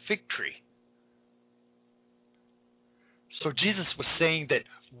is the fig tree. So Jesus was saying that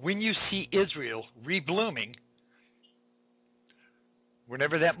when you see Israel reblooming,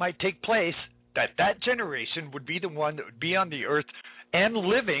 whenever that might take place, that generation would be the one that would be on the earth and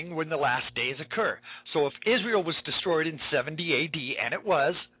living when the last days occur. So if Israel was destroyed in 70 AD, and it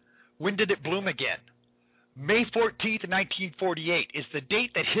was, when did it bloom again? May 14th, 1948 is the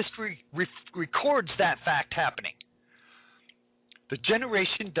date that history records that fact happening. The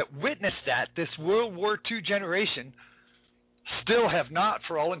generation that witnessed that, this World War II generation, still have not,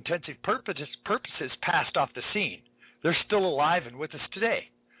 for all intensive purposes, passed off the scene. They're still alive and with us today.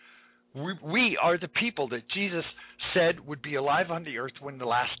 We are the people that Jesus said would be alive on the earth when the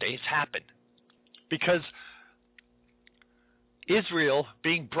last days happen. Because Israel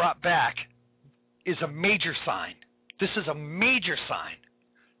being brought back is a major sign. This is a major sign.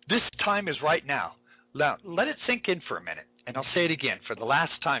 This time is right now. Now, let it sink in for a minute, and I'll say it again. For the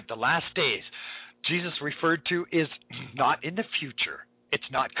last time, the last days, Jesus referred to is not in the future.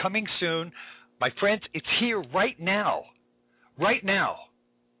 It's not coming soon. My friends, it's here right now. Right now.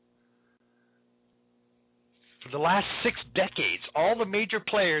 For the last 6 decades, all the major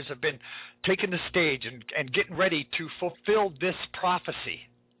players have been taking the stage and getting ready to fulfill this prophecy.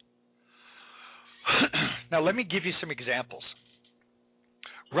 Now, let me give you some examples.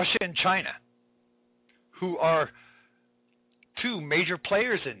 Russia and China, who are two major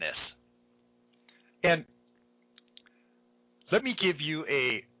players in this. And let me give you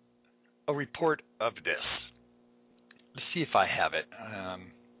a report of this. let's see if I have it.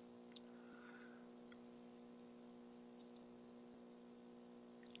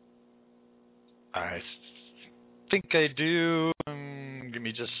 I think I do. Give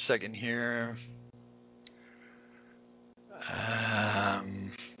me just a second here.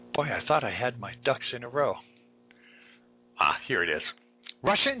 Boy, I thought I had my ducks in a row. Here it is.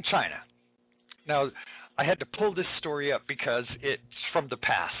 Russia and China. Now, I had to pull this story up because it's from the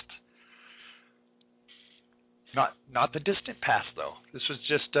past. Not the distant past, though. This was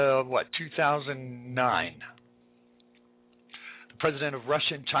just, 2009. The president of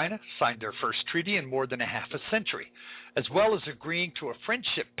Russia and China signed their first treaty in more than a half a century, as well as agreeing to a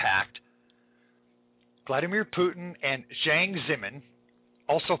friendship pact. Vladimir Putin and Jiang Zemin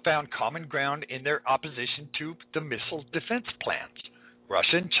also found common ground in their opposition to the missile defense plans.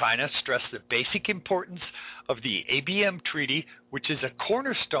 Russia and China stressed the basic importance of the ABM treaty, which is a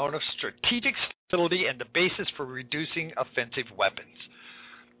cornerstone of strategic stability and the basis for reducing offensive weapons.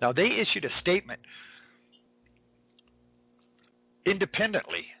 Now, they issued a statement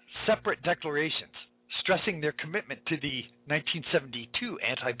independently, separate declarations, stressing their commitment to the 1972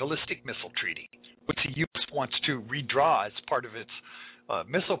 anti-ballistic missile treaty, which the U.S. wants to redraw as part of its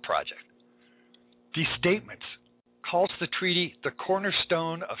missile project. These statements calls the treaty the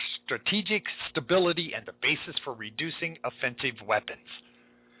cornerstone of strategic stability and the basis for reducing offensive weapons.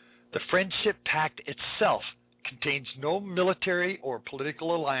 The Friendship Pact itself contains no military or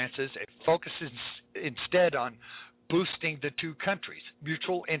political alliances. It focuses instead on boosting the two countries'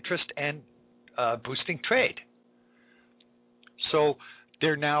 mutual interest and boosting trade. So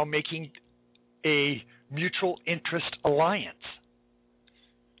they're now making a mutual interest alliance.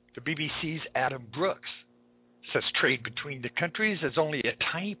 The BBC's Adam Brooks says trade between the countries is only a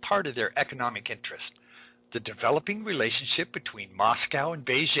tiny part of their economic interest. The developing relationship between Moscow and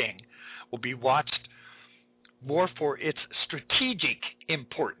Beijing will be watched more for its strategic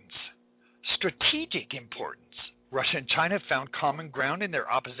importance. Strategic importance. Russia and China found common ground in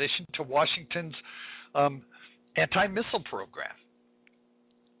their opposition to Washington's anti-missile program.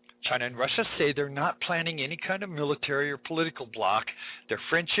 China and Russia say they're not planning any kind of military or political bloc. Their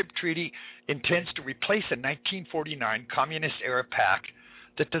friendship treaty intends to replace a 1949 communist-era pact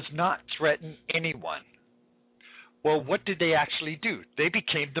that does not threaten anyone. Well, what did they actually do? They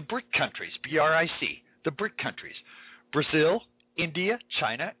became the BRIC countries, B-R-I-C, the BRIC countries, Brazil, India,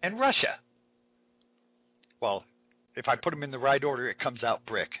 China, and Russia. Well, if I put them in the right order, it comes out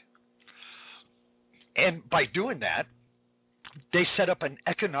BRIC. And by doing that, they set up an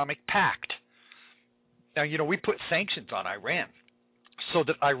economic pact. Now, we put sanctions on Iran so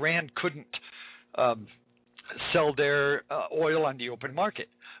that Iran couldn't sell their oil on the open market.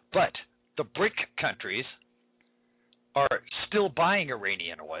 But the BRIC countries are still buying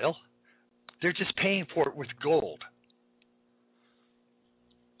Iranian oil. They're just paying for it with gold.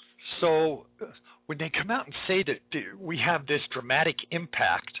 So when they come out and say that we have this dramatic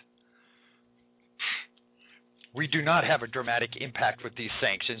impact, we do not have a dramatic impact with these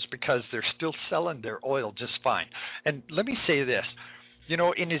sanctions because they're still selling their oil just fine. And let me say this, in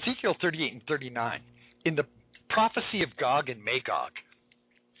Ezekiel 38 and 39, in the prophecy of Gog and Magog,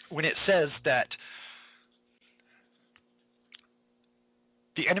 when it says that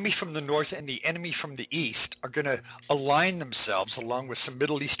the enemy from the north and the enemy from the east are going to align themselves along with some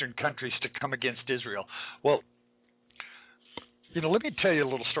Middle Eastern countries to come against Israel. Well, let me tell you a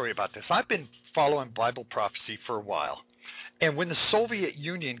little story about this. I've been following Bible prophecy for a while. And when the Soviet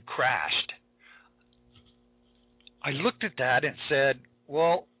Union crashed, I looked at that and said,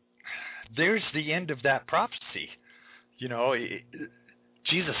 well, there's the end of that prophecy.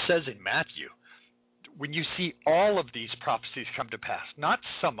 Jesus says in Matthew, when you see all of these prophecies come to pass, not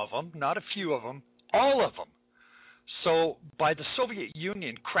some of them, not a few of them, all of them. So by the Soviet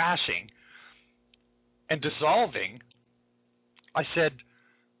Union crashing and dissolving, I said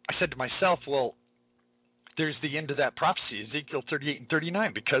to myself, well, there's the end of that prophecy, Ezekiel 38 and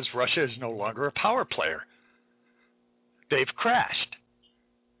 39, because Russia is no longer a power player. They've crashed.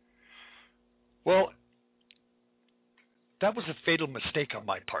 Well, that was a fatal mistake on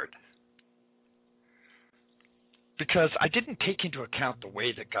my part, because I didn't take into account the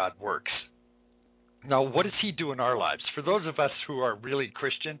way that God works. Now, what does He do in our lives? For those of us who are really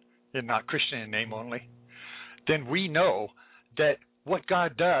Christian and not Christian in name only, then we know that what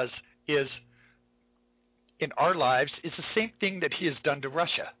God does is, in our lives, is the same thing that He has done to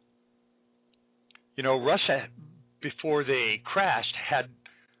Russia. Russia, before they crashed, had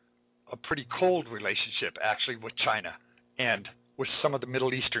a pretty cold relationship, actually, with China and with some of the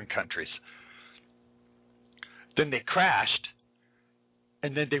Middle Eastern countries. Then they crashed,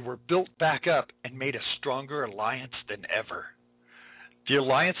 and then they were built back up and made a stronger alliance than ever. The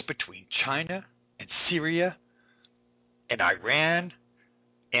alliance between China and Syria and Iran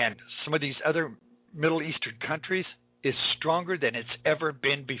and some of these other Middle Eastern countries is stronger than it's ever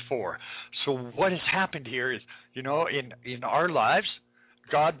been before. So what has happened here is, in our lives,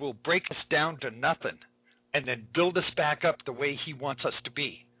 God will break us down to nothing and then build us back up the way he wants us to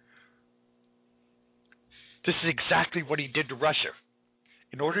be. This is exactly what he did to Russia.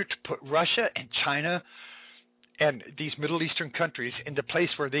 In order to put Russia and China and these Middle Eastern countries in the place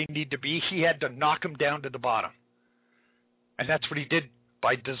where they need to be, he had to knock them down to the bottom. And that's what he did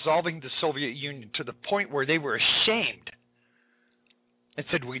by dissolving the Soviet Union to the point where they were ashamed and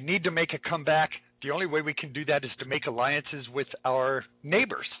said, we need to make a comeback. The only way we can do that is to make alliances with our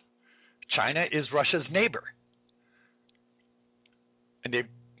neighbors. China is Russia's neighbor. And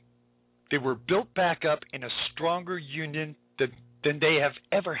they were built back up in a stronger union than they have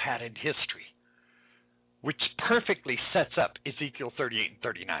ever had in history, which perfectly sets up Ezekiel 38 and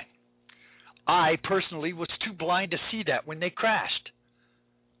 39. I personally was too blind to see that when they crashed.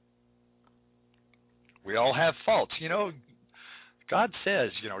 We all have faults. God says,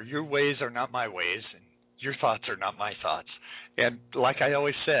 your ways are not my ways, and your thoughts are not my thoughts. And like I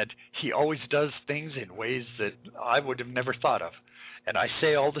always said, he always does things in ways that I would have never thought of. And I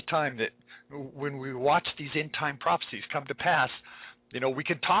say all the time that when we watch these end-time prophecies come to pass, we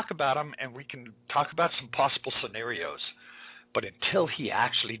can talk about them and we can talk about some possible scenarios. But until he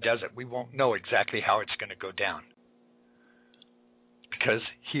actually does it, we won't know exactly how it's going to go down. Because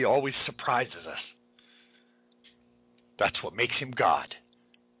he always surprises us. That's what makes him God.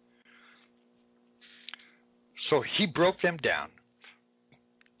 So he broke them down,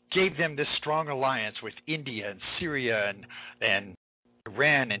 gave them this strong alliance with India and Syria and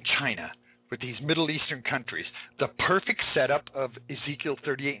Iran and China, with these Middle Eastern countries, the perfect setup of Ezekiel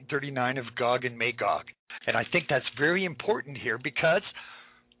 38 and 39 of Gog and Magog. And I think that's very important here because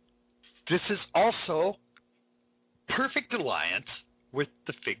this is also perfect alliance with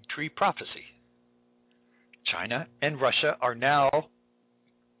the fig tree prophecy. China and Russia are now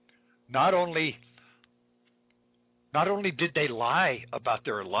not only did they lie about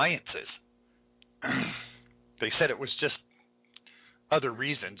their alliances, they said it was just other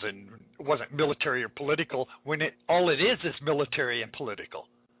reasons and it wasn't military or political, when all it is military and political.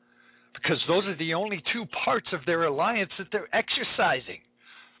 Because those are the only two parts of their alliance that they're exercising.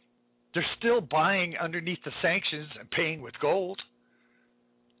 They're still buying underneath the sanctions and paying with gold.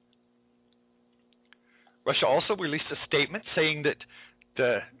 Russia also released a statement saying that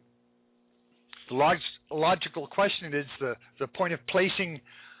the logical question is the point of placing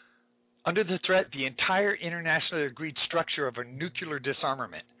under the threat the entire internationally agreed structure of a nuclear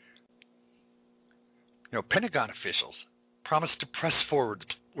disarmament. Pentagon officials promised to press forward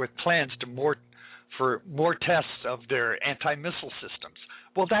with plans for more tests of their anti-missile systems.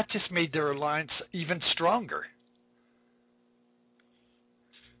 Well, that just made their alliance even stronger.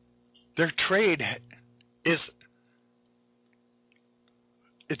 Their trade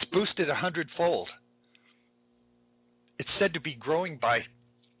it's boosted 100-fold. It's said to be growing by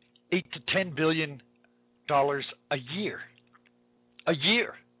 $8 to $10 billion a year. A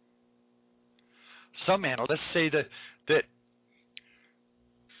year. Some analysts say that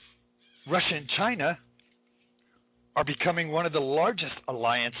Russia and China are becoming one of the largest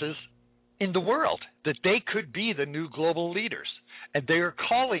alliances in the world, that they could be the new global leaders. And they are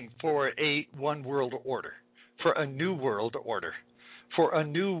calling for a one world order, for a new world order, for a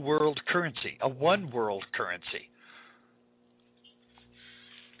new world currency, a one world currency.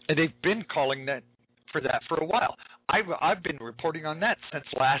 And they've been calling for that for a while. I've been reporting on that since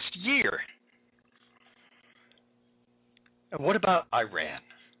last year. And what about Iran?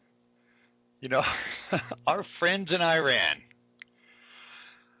 Our friends in Iran.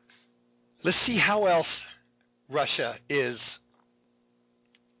 Let's see how else Russia is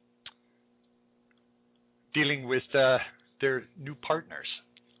dealing with their new partners.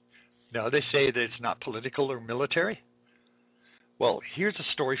 Now, they say that it's not political or military. Well, here's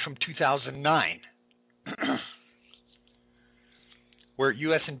a story from 2009 where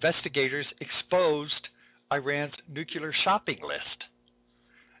U.S. investigators exposed Iran's nuclear shopping list.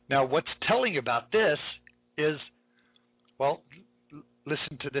 Now, what's telling about this is, well,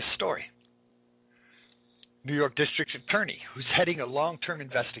 listen to this story. New York District Attorney, who's heading a long-term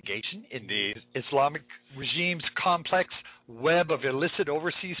investigation in the Islamic regime's complex web of illicit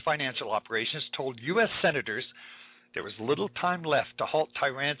overseas financial operations, told U.S. senators there was little time left to halt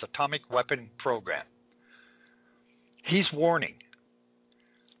Tehran's atomic weapon program. He's warning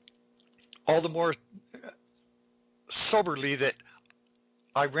all the more soberly that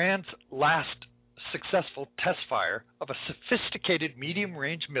Iran's last successful test fire of a sophisticated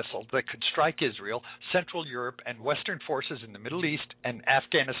medium-range missile that could strike Israel, Central Europe, and Western forces in the Middle East and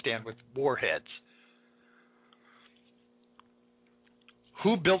Afghanistan with warheads.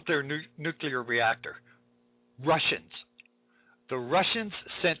 Who built their nuclear reactor? Russians. The Russians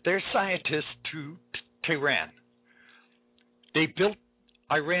sent their scientists to Tehran. They built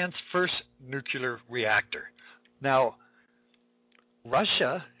Iran's first nuclear reactor. Now,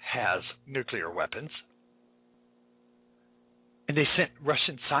 Russia has nuclear weapons, and they sent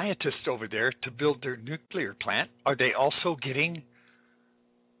Russian scientists over there to build their nuclear plant. Are they also getting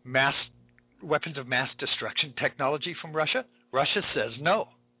weapons of mass destruction technology from Russia? Russia says no.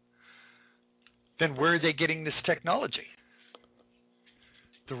 Then where are they getting this technology?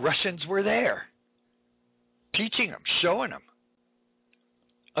 The Russians were there, teaching them, showing them.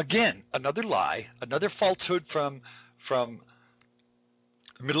 Again, another lie, another falsehood from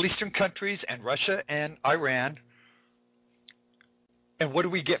Middle Eastern countries and Russia and Iran. And what do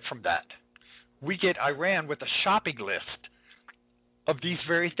we get from that? We get Iran with a shopping list of these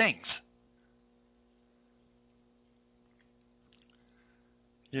very things.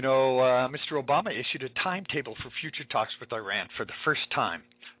 You know, Mr. Obama issued a timetable for future talks with Iran for the first time,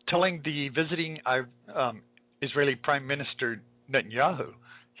 telling the visiting Israeli Prime Minister Netanyahu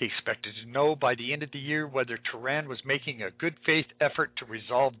he expected to know by the end of the year whether Tehran was making a good faith effort to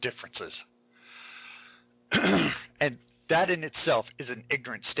resolve differences. And that in itself is an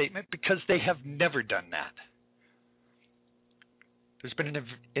ignorant statement because they have never done that. There's been an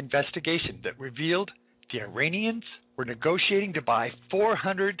investigation that revealed the Iranians were negotiating to buy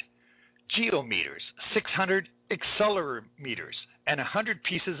 400 geometers, 600 accelerometers, and 100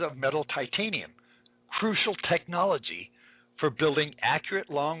 pieces of metal titanium, crucial technology for building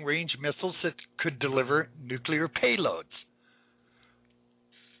accurate long-range missiles that could deliver nuclear payloads.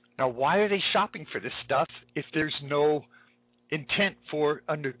 Now, why are they shopping for this stuff if there's no intent for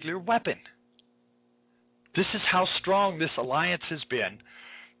a nuclear weapon? This is how strong this alliance has been,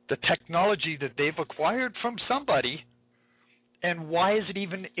 the technology that they've acquired from somebody, and why is it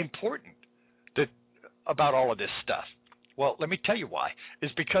even important about all of this stuff? Well, let me tell you why.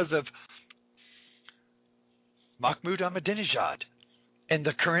 It's because of Mahmoud Ahmadinejad and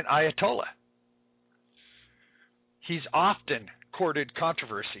the current Ayatollah. He's often courted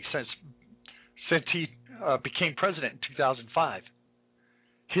controversy since he became president in 2005.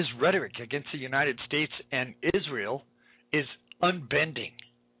 His rhetoric against the United States and Israel is unbending.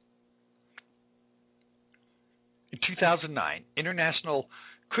 In 2009, international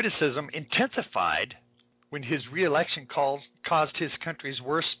criticism intensified when his re-election caused his country's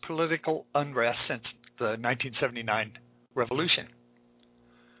worst political unrest since the 1979 revolution.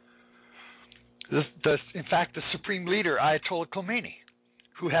 In fact, the supreme leader, Ayatollah Khomeini,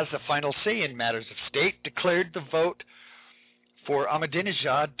 who has the final say in matters of state, declared the vote for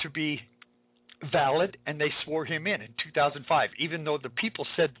Ahmadinejad to be valid, and they swore him in 2005, even though the people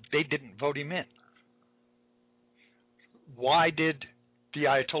said they didn't vote him in. Why did the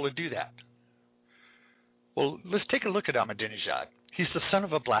Ayatollah do that? Well, let's take a look at Ahmadinejad. He's the son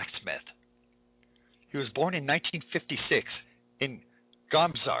of a blacksmith. He was born in 1956 in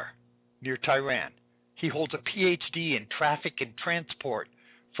Gamzar, near Tehran. He holds a PhD in traffic and transport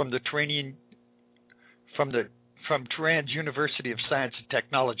from Tehran's University of Science and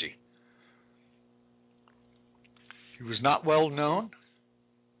Technology. He was not well known.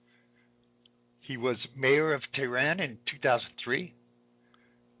 He was mayor of Tehran in 2003.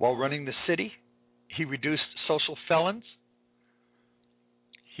 While running the city, he reduced social felons.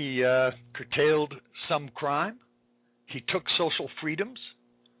 He curtailed some crime. He took social freedoms.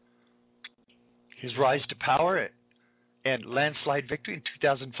 His rise to power and landslide victory in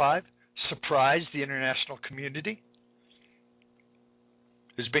 2005 surprised the international community.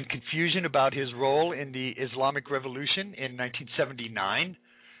 There's been confusion about his role in the Islamic Revolution in 1979.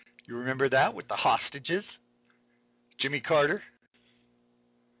 You remember that with the hostages? Jimmy Carter.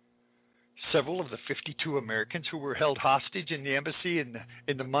 Several of the 52 Americans who were held hostage in the embassy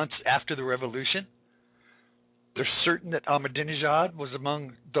in the months after the revolution. They're certain that Ahmadinejad was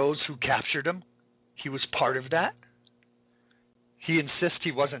among those who captured him. He was part of that. He insists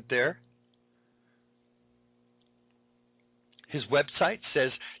he wasn't there. His website says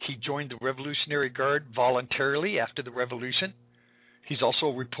he joined the Revolutionary Guard voluntarily after the revolution. He's also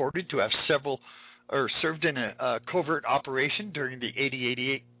reported to have served in a covert operation during the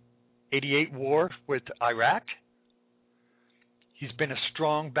 88 war with Iraq. He's been a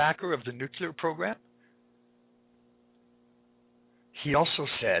strong backer of the nuclear program. He also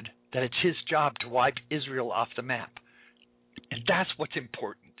said that it's his job to wipe Israel off the map. And that's what's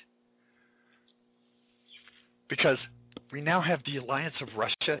important. Because we now have the alliance of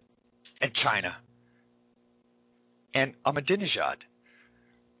Russia and China and Ahmadinejad.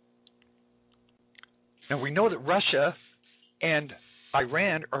 Now, we know that Russia and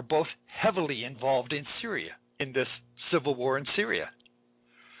Iran are both heavily involved in Syria, in this civil war in Syria.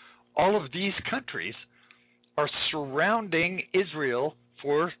 All of these countries are surrounding Israel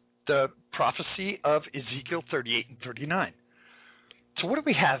for the prophecy of Ezekiel 38 and 39. So what do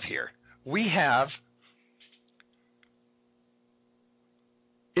we have here? We have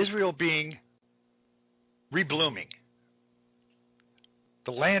Israel being reblooming,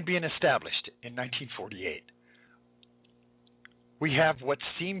 the land being established in 1948. We have what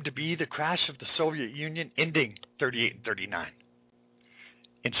seemed to be the crash of the Soviet Union ending 38 and 39.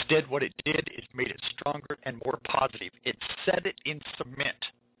 Instead, what it did is made it stronger and more positive. It set it in cement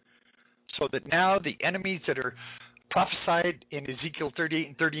so that now the enemies that are prophesied in Ezekiel 38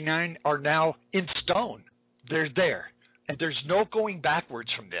 and 39 are now in stone. They're there. And there's no going backwards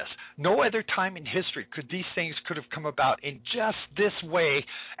from this. No other time in history could these things could have come about in just this way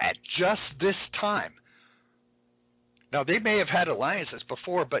at just this time. Now, they may have had alliances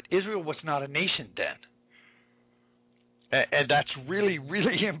before, but Israel was not a nation then. And that's really,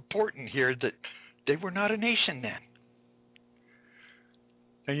 really important here, that they were not a nation then.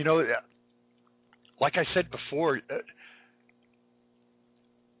 And, you know, like I said before,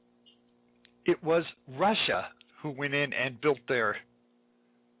 it was Russia who went in and built their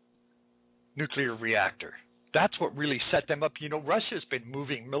nuclear reactor. That's what really set them up. You know, Russia's been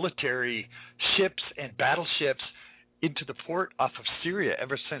moving military ships and battleships into the port off of Syria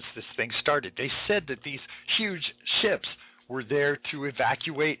ever since this thing started. They said that these huge ships were there to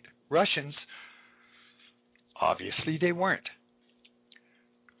evacuate Russians. Obviously, they weren't.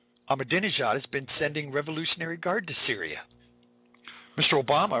 Ahmadinejad has been sending Revolutionary Guard to Syria. Mr.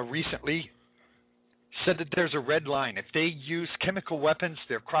 Obama recently said that there's a red line. If they use chemical weapons,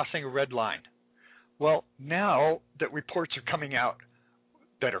 they're crossing a red line. Well, now that reports are coming out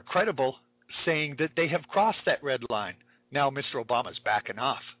that are credible, saying that they have crossed that red line, now Mr. Obama's backing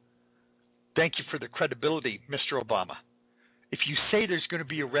off. Thank you for the credibility, Mr. Obama. If you say there's going to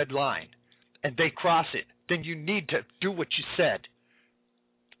be a red line and they cross it, then you need to do what you said.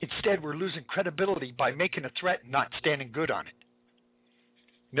 Instead, we're losing credibility by making a threat and not standing good on it.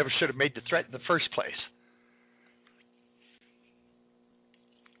 Never should have made the threat in the first place.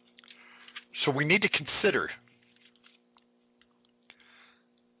 So we need to consider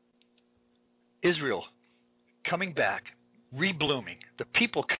Israel coming back, reblooming, the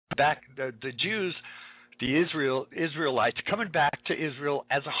people coming back, the Jews, the Israelites coming back to Israel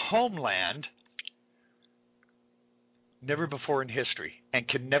as a homeland, never before in history, and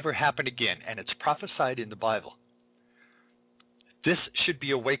can never happen again, and it's prophesied in the Bible. This should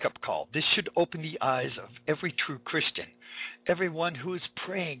be a wake-up call. This should open the eyes of every true Christian, everyone who is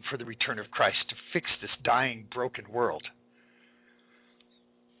praying for the return of Christ to fix this dying, broken world.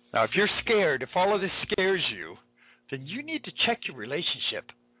 Now, if you're scared, if all of this scares you, then you need to check your relationship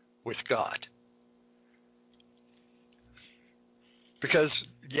with God. Because,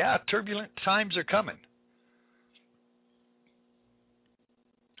 yeah, turbulent times are coming.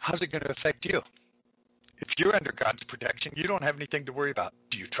 How's it going to affect you? If you're under God's protection, you don't have anything to worry about.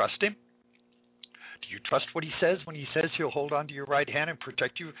 Do you trust Him? Do you trust what He says when He says He'll hold on to your right hand and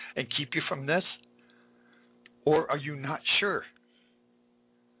protect you and keep you from this? Or are you not sure?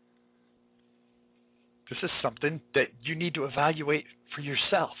 This is something that you need to evaluate for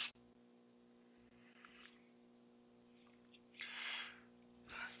yourself.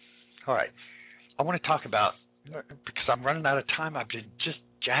 All right. I want to talk about, because I'm running out of time, I've been just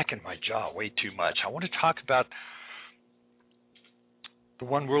jacking my jaw way too much. I want to talk about the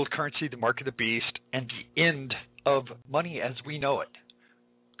one world currency, the mark of the beast, and the end of money as we know it.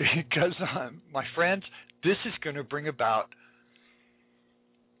 Because, my friends, this is going to bring about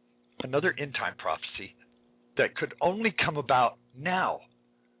another end-time prophecy that could only come about now.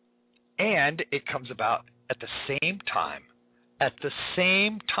 And it comes about at the same time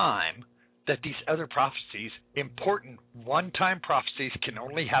that these other prophecies, important one-time prophecies, can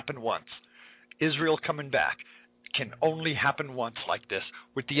only happen once. Israel coming back can only happen once like this,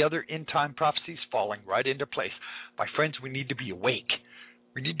 with the other end-time prophecies falling right into place. My friends, we need to be awake.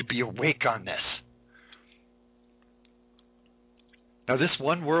 We need to be awake on this. Now, this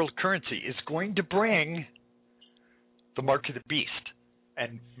one world currency is going to bring the mark of the beast.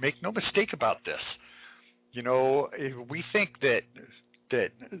 And make no mistake about this. You know, we think that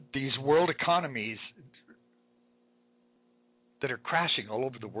these world economies that are crashing all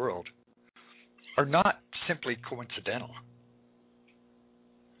over the world are not simply coincidental.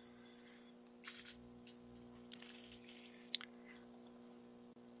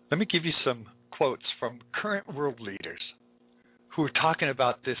 Let me give you some quotes from current world leaders who are talking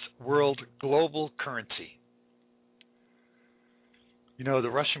about this world global currency. You know, the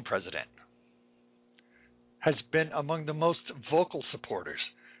Russian president has been among the most vocal supporters.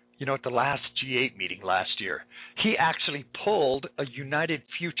 You know, at the last G8 meeting last year, he actually pulled a United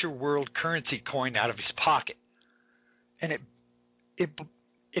Future World Currency coin out of his pocket. And it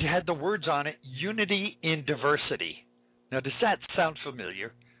had the words on it, unity in diversity. Now, does that sound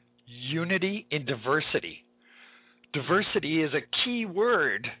familiar? Unity in diversity. Diversity is a key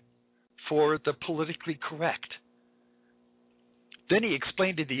word for the politically correct. Then he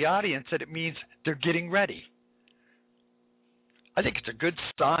explained to the audience that it means they're getting ready. I think it's a good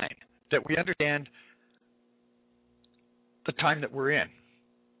sign that we understand the time that we're in.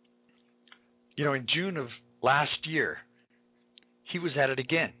 You know, in June of last year, he was at it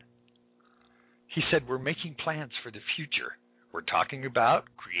again. He said, we're making plans for the future. We're talking about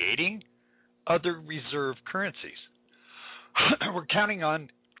creating other reserve currencies. We're counting on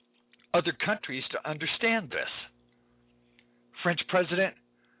other countries to understand this. French President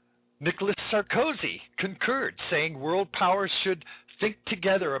Nicolas Sarkozy concurred, saying world powers should think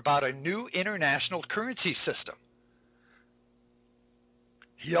together about a new international currency system.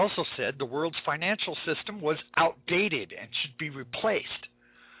 He also said the world's financial system was outdated and should be replaced.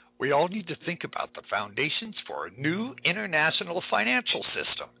 We all need to think about the foundations for a new international financial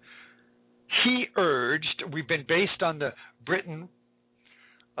system. He urged, we've been based on the Bretton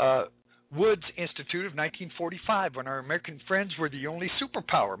Woods Institute of 1945 when our American friends were the only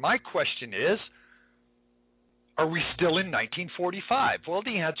superpower. My question is, are we still in 1945? Well,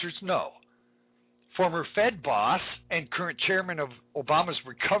 the answer is no. Former Fed boss and current chairman of Obama's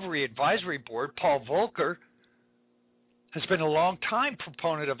Recovery Advisory Board, Paul Volcker, has been a long-time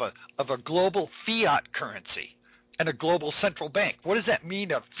proponent of a global fiat currency and a global central bank. What does that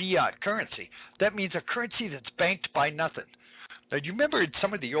mean, a fiat currency? That means a currency that's banked by nothing. Now, do you remember in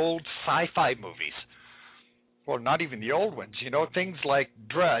some of the old sci-fi movies, well, not even the old ones, you know, things like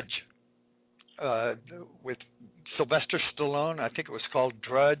Drudge with Sylvester Stallone, I think it was called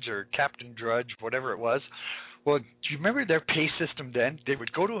Drudge or Captain Drudge, whatever it was. Well, do you remember their pay system then? They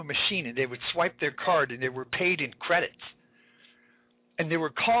would go to a machine and they would swipe their card and they were paid in credits. And they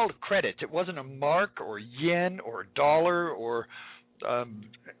were called credits. It wasn't a mark or yen or dollar or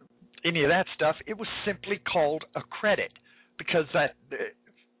any of that stuff. It was simply called a credit because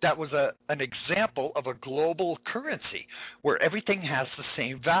that was an example of a global currency where everything has the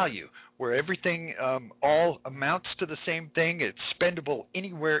same value, where everything all amounts to the same thing. It's spendable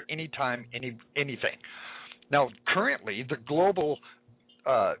anywhere, anytime, anything. Now, currently, the global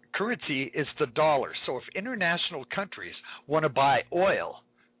currency is the dollar. So if international countries want to buy oil,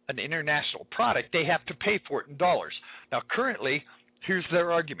 an international product, they have to pay for it in dollars. Now, currently, here's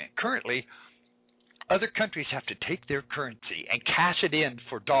their argument. Currently, other countries have to take their currency and cash it in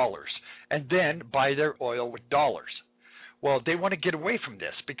for dollars and then buy their oil with dollars. Well, they want to get away from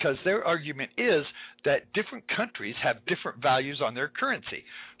this because their argument is that different countries have different values on their currency.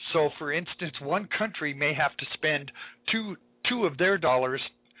 So, for instance, one country may have to spend two of their dollars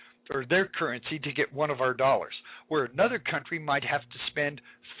or their currency to get one of our dollars, where another country might have to spend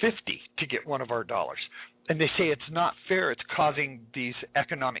 50 to get one of our dollars. And they say it's not fair. It's causing these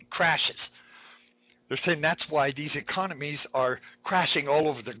economic crashes. They're saying that's why these economies are crashing all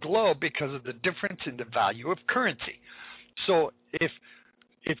over the globe because of the difference in the value of currency. So if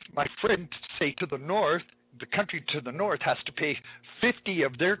my friend, say to the north, the country to the north has to pay 50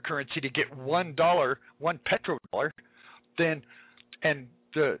 of their currency to get $1, one petrodollar, then and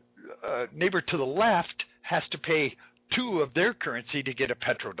the neighbor to the left has to pay 2 of their currency to get a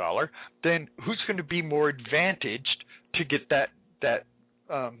petrodollar, then who's going to be more advantaged to get that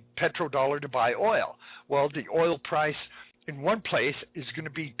petrodollar to buy oil? Well, the oil price in one place is going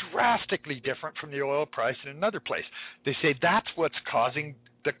to be drastically different from the oil price in another place. They say that's what's causing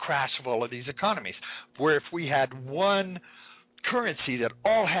the crash of all of these economies, where if we had one currency that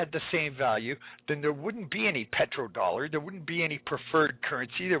all had the same value, then there wouldn't be any petrodollar, there wouldn't be any preferred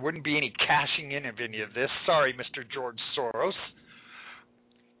currency, there wouldn't be any cashing in of any of this. Sorry, Mr. George Soros,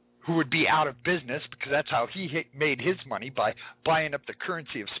 who would be out of business because that's how he made his money, by buying up the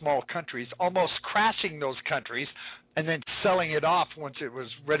currency of small countries, almost crashing those countries, and then selling it off once it was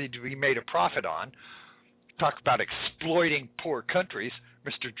ready to be made a profit on. Talk about exploiting poor countries.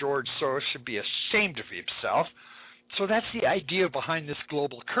 Mr. George Soros should be ashamed of himself. So that's the idea behind this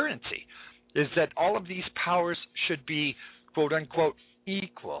global currency, is that all of these powers should be, quote unquote,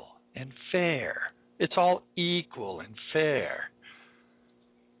 equal and fair. It's all equal and fair.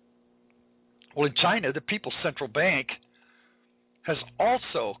 Well, in China, the People's Central Bank has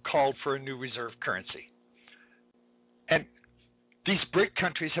also called for a new reserve currency. And these BRIC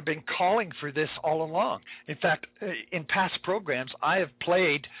countries have been calling for this all along. In fact, in past programs, I have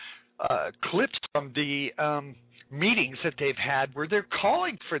played clips from the meetings that they've had where they're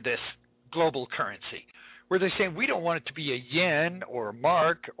calling for this global currency, where they're saying we don't want it to be a yen or a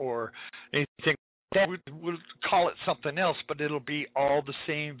mark or anything. We'll call it something else, but it'll be all the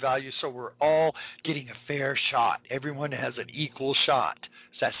same value, so we're all getting a fair shot. Everyone has an equal shot.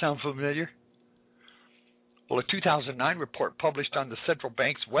 Does that sound familiar? Well, a 2009 report published on the central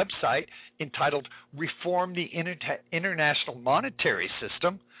bank's website entitled Reform the International Monetary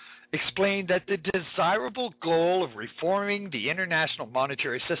System explained that the desirable goal of reforming the international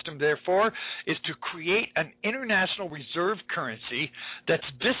monetary system, therefore, is to create an international reserve currency that's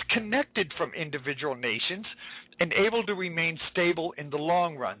disconnected from individual nations and able to remain stable in the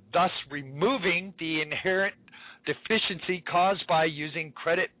long run, thus removing the inherent deficiency caused by using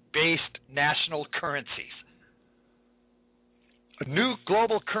credit-based national currencies. A new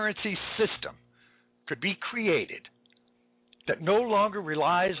global currency system could be created that no longer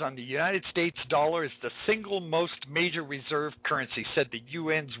relies on the United States dollar as the single most major reserve currency, said the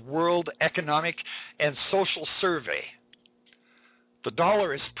UN's World Economic and Social Survey. The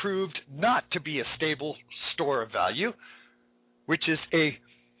dollar is proved not to be a stable store of value, which is a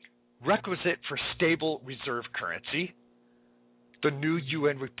requisite for stable reserve currency. The new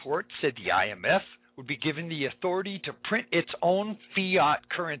UN report said the IMF would be given the authority to print its own fiat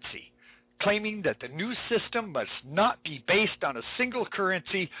currency, claiming that the new system must not be based on a single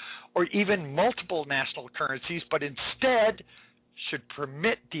currency or even multiple national currencies, but instead should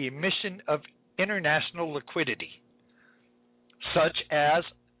permit the emission of international liquidity, such as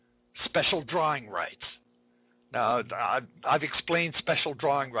special drawing rights. Now, I've explained special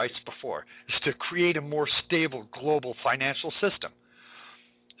drawing rights before. It's to create a more stable global financial system.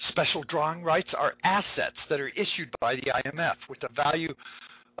 Special drawing rights are assets that are issued by the IMF with a value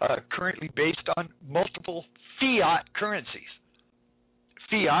currently based on multiple fiat currencies.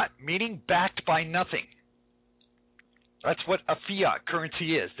 Fiat meaning backed by nothing. That's what a fiat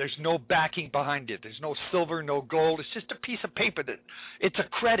currency is. There's no backing behind it. There's no silver, no gold. It's just a piece of paper. It's a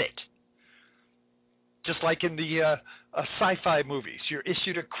credit. Just like in the sci-fi movies, you're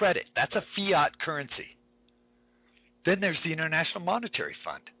issued a credit. That's a fiat currency. Then there's the International Monetary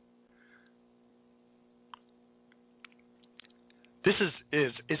Fund. This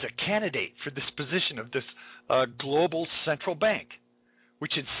is a candidate for this position of this global central bank,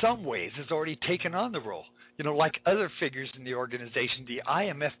 which in some ways has already taken on the role. You know, like other figures in the organization, the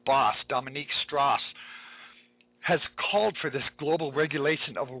IMF boss, Dominique Strauss, has called for this global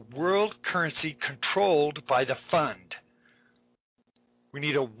regulation of a world currency controlled by the fund. We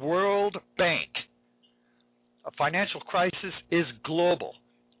need a world bank. A financial crisis is global.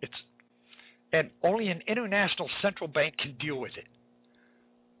 And only an international central bank can deal with it.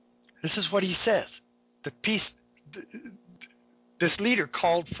 This is what he says. This leader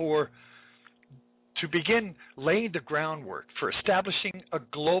called to begin laying the groundwork for establishing a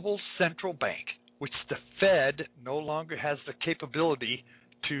global central bank, which the Fed no longer has the capability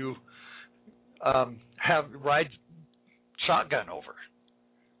to ride shotgun over.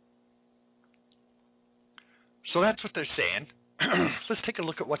 So that's what they're saying. Let's take a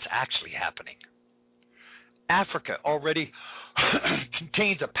look at what's actually happening. Africa already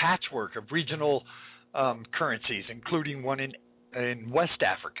contains a patchwork of regional currencies, including one in West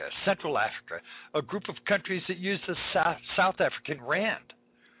Africa, Central Africa, a group of countries that use the South African rand.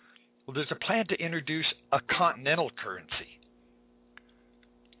 Well, there's a plan to introduce a continental currency.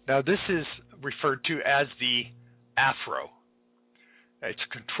 Now, this is referred to as the Afro. It's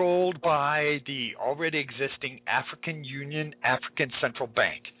controlled by the already existing African Union, African Central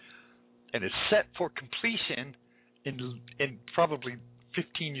Bank, and is set for completion in probably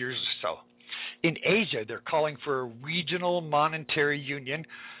 15 years or so. In Asia, they're calling for a regional monetary union.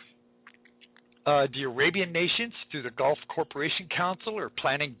 The Arabian nations, through the Gulf Cooperation Council, are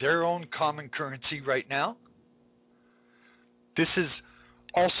planning their own common currency right now. This is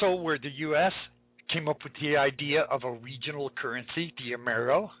also where the U.S. came up with the idea of a regional currency, the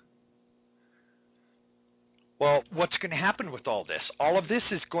Amero. Well, what's going to happen with all this? All of this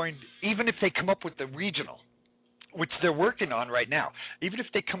is going, even if they come up with the regional, which they're working on right now, even if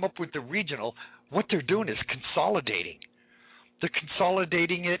they come up with the regional, what they're doing is consolidating. They're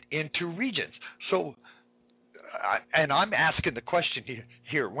consolidating it into regions. So, and I'm asking the question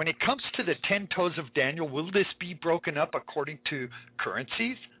here, when it comes to the 10 toes of Daniel, will this be broken up according to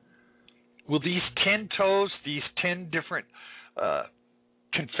currencies? Will these 10 toes, these 10 different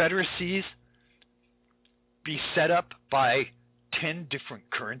confederacies, be set up by 10 different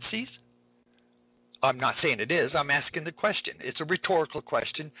currencies? I'm not saying it is. I'm asking the question. It's a rhetorical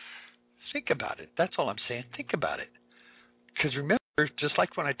question. Think about it. That's all I'm saying. Think about it. Because remember, just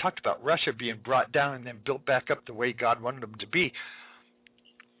like when I talked about Russia being brought down and then built back up the way God wanted them to be,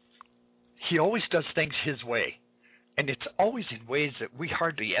 he always does things his way. And it's always in ways that we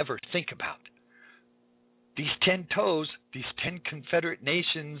hardly ever think about. These 10 toes, these 10 confederate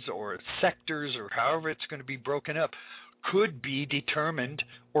nations or sectors or however it's going to be broken up, could be determined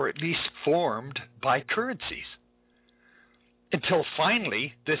or at least formed by currencies. Until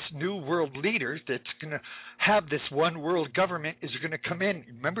finally, this new world leader that's going to have this one world government is going to come in.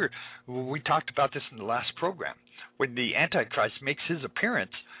 Remember, we talked about this in the last program. When the Antichrist makes his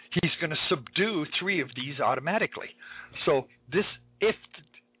appearance, he's going to subdue 3 of these automatically. So this, if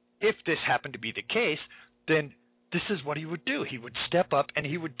this happened to be the case, then this is what he would do. He would step up and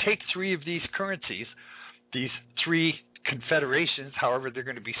he would take 3 of these currencies, these 3 confederations, however they're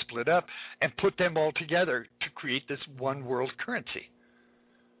going to be split up, and put them all together to create this one world currency.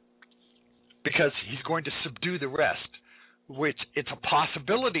 Because he's going to subdue the rest, which it's a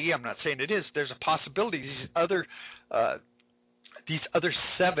possibility. I'm not saying it is. There's a possibility these other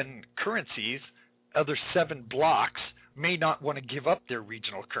 7 currencies, other 7 blocks, may not want to give up their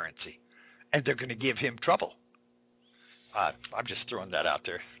regional currency, and they're going to give him trouble. I'm just throwing that out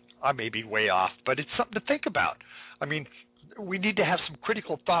there. I may be way off, but it's something to think about. I mean, we need to have some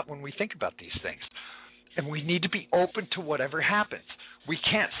critical thought when we think about these things, and we need to be open to whatever happens. We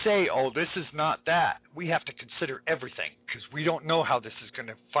can't say, oh, this is not that. We have to consider everything because we don't know how this is going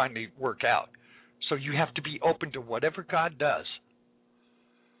to finally work out. So you have to be open to whatever God does.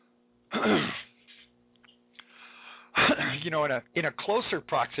 You know, in a closer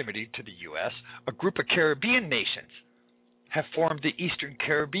proximity to the U.S., a group of Caribbean nations have formed the Eastern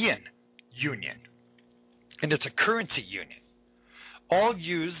Caribbean Union, and it's a currency union. All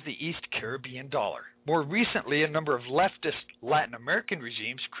use the East Caribbean dollar. More recently, a number of leftist Latin American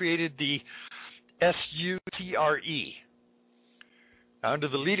regimes created the SUTRE under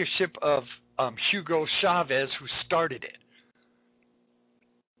the leadership of Hugo Chavez, who started it.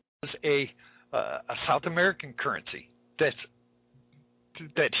 It was a South American currency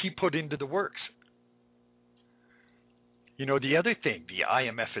that he put into the works. You know, the other thing the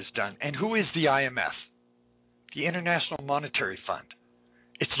IMF has done, and who is the IMF? The International Monetary Fund.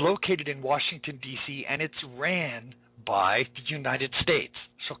 It's located in Washington, D.C., and it's ran by the United States.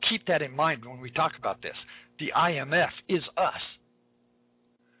 So keep that in mind when we talk about this. The IMF is us.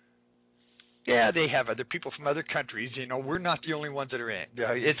 Yeah, they have other people from other countries. You know, we're not the only ones that are in.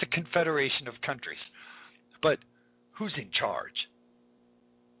 It's a confederation of countries. But who's in charge?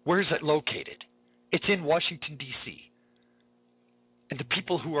 Where is it located? It's in Washington, D.C. And the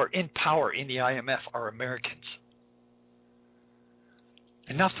people who are in power in the IMF are Americans.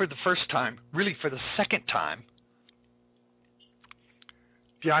 And not for the first time, really for the second time,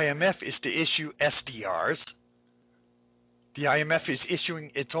 the IMF is to issue SDRs. The IMF is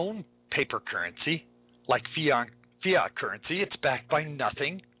issuing its own paper currency, like fiat currency. It's backed by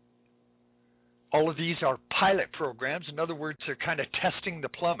nothing. All of these are pilot programs. In other words, they're kind of testing the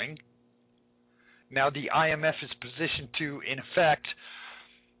plumbing. Now the IMF is positioned to, in effect,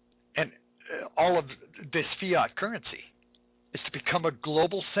 and all of this fiat currency is to become a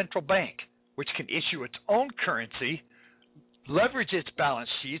global central bank, which can issue its own currency, leverage its balance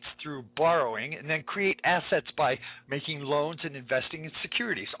sheets through borrowing, and then create assets by making loans and investing in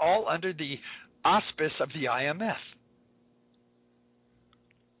securities, all under the auspice of the IMF.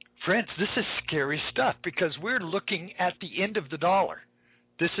 Friends, this is scary stuff because we're looking at the end of the dollar.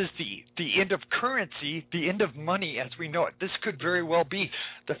 This is the end of currency, the end of money as we know it. This could very well be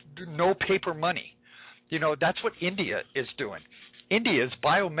the no paper money. You know, that's what India is doing. India is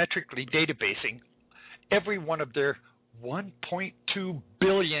biometrically databasing every one of their 1.2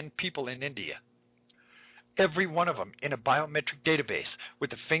 billion people in India. Every one of them in a biometric database with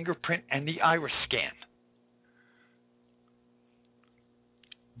the fingerprint and the iris scan.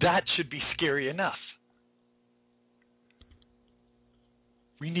 That should be scary enough.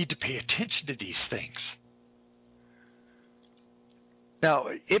 We need to pay attention to these things. Now,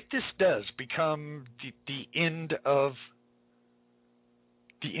 if this does become the end of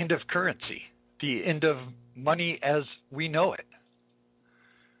currency, the end of money as we know it,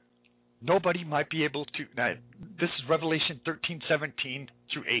 nobody might be able to. Now, this is Revelation 13:17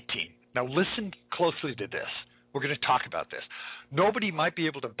 through 18. Now, listen closely to this. We're going to talk about this. Nobody might be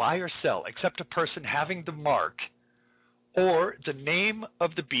able to buy or sell except a person having the mark or the name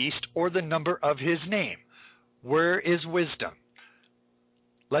of the beast or the number of his name. Where is wisdom?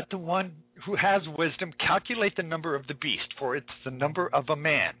 Let the one who has wisdom calculate the number of the beast, for it's the number of a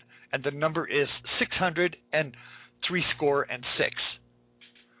man, and the number is 666.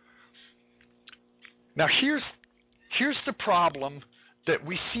 Now here's the problem that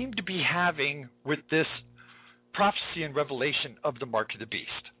we seem to be having with this prophecy and revelation of the mark of the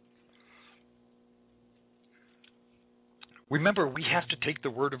beast. Remember, we have to take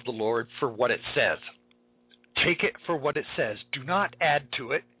the word of the Lord for what it says. Take it for what it says. Do not add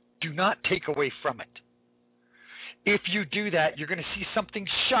to it. Do not take away from it. If you do that, you're going to see something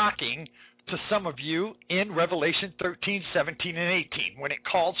shocking to some of you in Revelation 13, 17, and 18 when it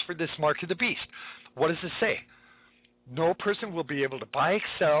calls for this mark of the beast. What does it say? No person will be able to buy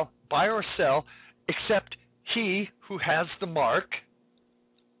or sell except he who has the mark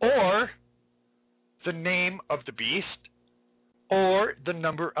or the name of the beast or the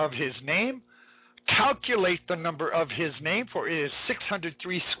number of his name. Calculate the number of his name, for it is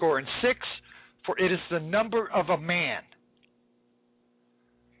 666, for it is the number of a man.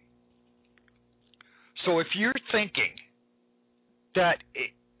 So if you're thinking that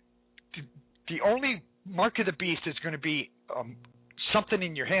the only mark of the beast is going to be something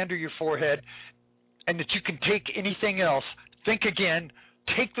in your hand or your forehead, and that you can take anything else, think again.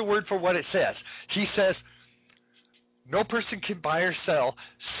 Take the word for what it says. He says, no person can buy or sell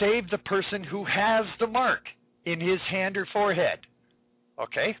save the person who has the mark in his hand or forehead.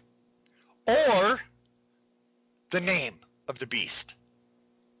 Okay? Or the name of the beast.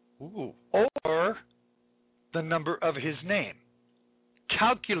 Ooh. Or the number of his name.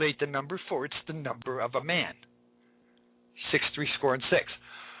 Calculate the number, for it's the number of a man. 666.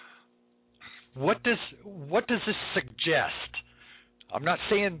 What does this suggest? I'm not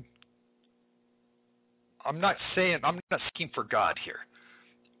asking for God here.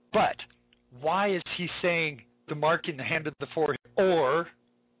 But why is he saying the mark in the hand of the forehead or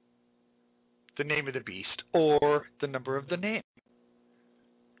the name of the beast or the number of the name?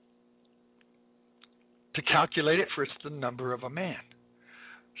 To calculate it, for it's the number of a man.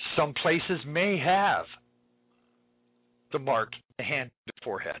 Some places may have the mark in the hand of the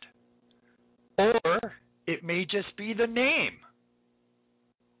forehead. Or it may just be the name.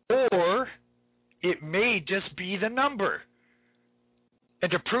 Or it may just be the number.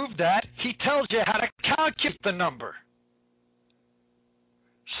 And to prove that, he tells you how to calculate the number.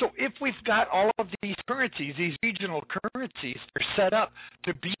 So if we've got all of these currencies, these regional currencies, they're set up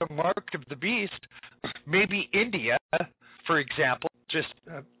to be a mark of the beast, maybe India, for example,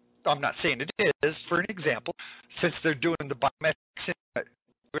 I'm not saying it is, for an example, since they're doing the biometrics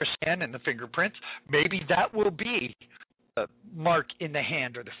scan and the fingerprints, maybe that will be a mark in the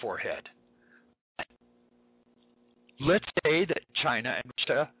hand or the forehead. Let's say that China and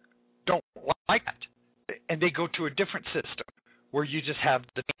Russia don't like that, and they go to a different system where you just have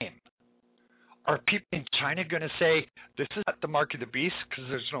the name. Are people in China going to say, this is not the mark of the beast because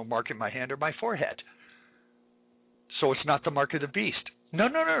there's no mark in my hand or my forehead, so it's not the mark of the beast? No.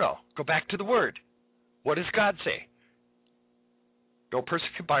 Go back to the word. What does God say? No person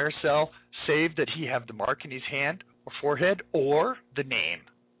can buy or sell save that he have the mark in his hand or forehead or the name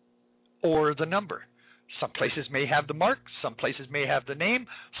or the number. Some places may have the mark, some places may have the name,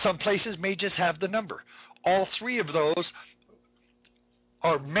 some places may just have the number. All three of those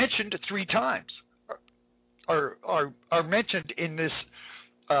are mentioned 3 times, are mentioned in this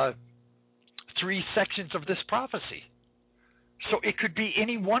 3 sections of this prophecy. So it could be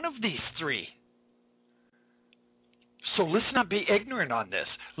any one of these 3. So let's not be ignorant on this.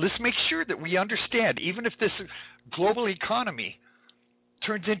 Let's make sure that we understand, even if this global economy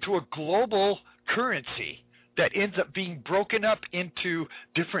turns into a global currency that ends up being broken up into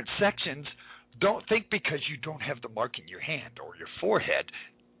different sections, don't think because you don't have the mark in your hand or your forehead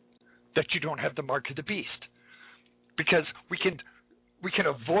that you don't have the mark of the beast. Because we can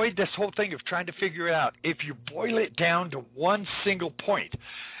avoid this whole thing of trying to figure it out if you boil it down to one single point,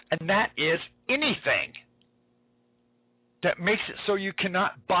 and that is anything that makes it so you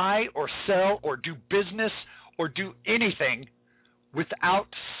cannot buy or sell or do business or do anything without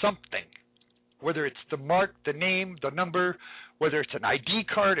something, whether it's the mark, the name, the number, whether it's an ID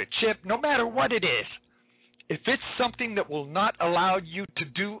card, a chip, no matter what it is. If it's something that will not allow you to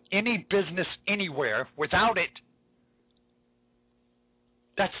do any business anywhere without it,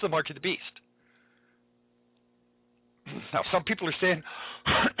 that's the mark of the beast. Now, some people are saying,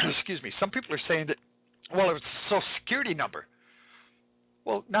 some people are saying that, well, it's a Social Security number.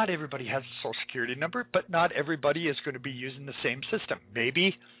 Well, not everybody has a Social Security number, but not everybody is going to be using the same system.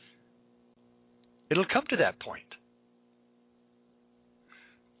 Maybe it'll come to that point.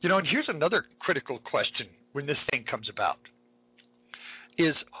 And here's another critical question when this thing comes about.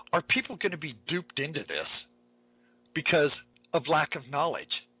 is, are people going to be duped into this because of lack of knowledge?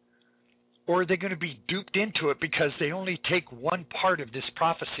 Or are they going to be duped into it because they only take one part of this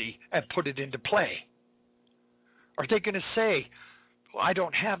prophecy and put it into play? Are they going to say, well, I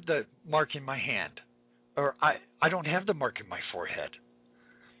don't have the mark in my hand, or I don't have the mark in my forehead?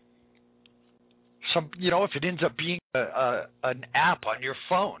 If it ends up being an app on your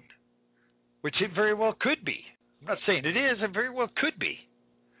phone, which it very well could be. I'm not saying it is, it very well could be.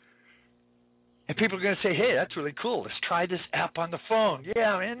 And people are going to say, hey, that's really cool. Let's try this app on the phone.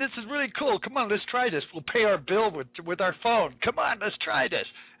 Yeah, man, this is really cool. Come on, let's try this. We'll pay our bill with our phone. Come on, let's try this.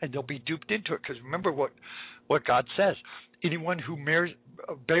 And they'll be duped into it, because remember what God says. Anyone who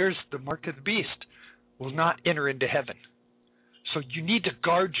bears the mark of the beast will not enter into heaven. So you need to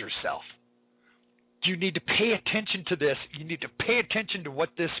guard yourself. You need to pay attention to this. You need to pay attention to what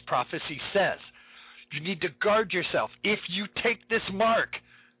this prophecy says. You need to guard yourself. If you take this mark,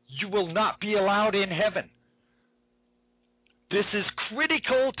 you will not be allowed in heaven. This is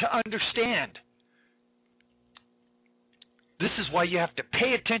critical to understand. This is why you have to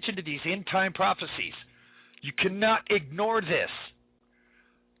pay attention to these end-time prophecies. You cannot ignore this.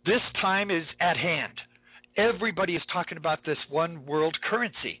 This time is at hand. Everybody is talking about this one world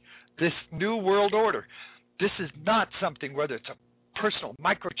currency, this new world order. This is not something, whether it's a personal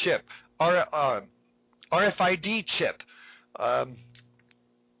microchip or RFID chip,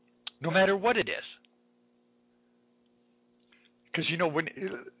 no matter what it is. Because,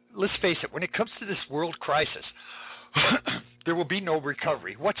 let's face it, when it comes to this world crisis, there will be no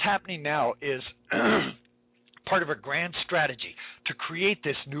recovery. What's happening now is part of a grand strategy to create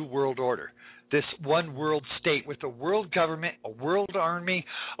this new world order, this one world state with a world government, a world army,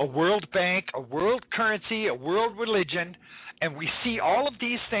 a world bank, a world currency, a world religion. And we see all of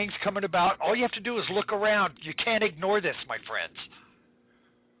these things coming about. All you have to do is look around. You can't ignore this, my friends.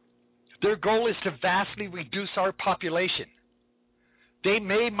 Their goal is to vastly reduce our population. They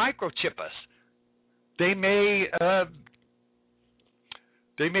may microchip us. They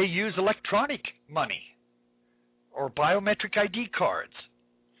may use electronic money or biometric ID cards.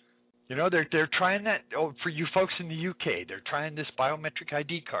 They're trying that. For you folks in the UK, they're trying this biometric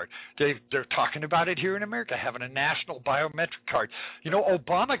ID card. They're talking about it here in America, having a national biometric card.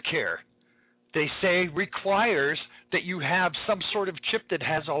 Obamacare, they say, requires that you have some sort of chip that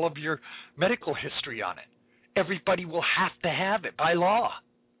has all of your medical history on it. Everybody will have to have it by law.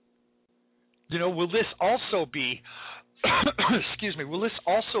 Will this also be, excuse me, will this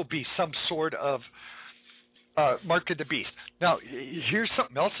also be some sort of mark of the beast? Now, here's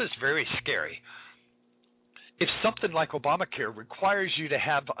something else that's very scary. If something like Obamacare requires you to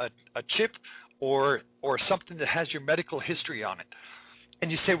have a chip or something that has your medical history on it,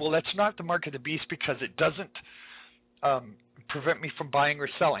 and you say, well, that's not the mark of the beast because it doesn't prevent me from buying or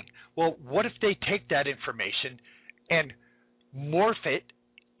selling. Well, what if they take that information and morph it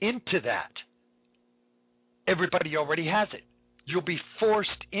into that? Everybody already has it. You'll be forced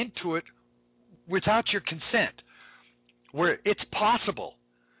into it without your consent, where it's possible,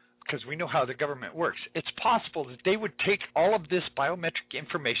 because we know how the government works, it's possible that they would take all of this biometric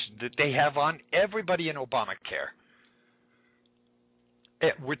information that they have on everybody in Obamacare,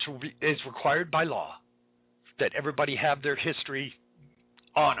 which is required by law, that everybody have their history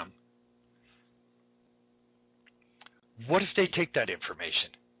on them. What if they take that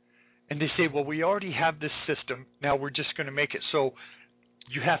information and they say, well, we already have this system, now we're just going to make it so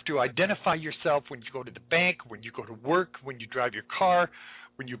you have to identify yourself when you go to the bank, when you go to work, when you drive your car,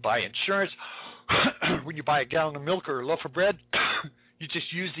 when you buy insurance, when you buy a gallon of milk or a loaf of bread. You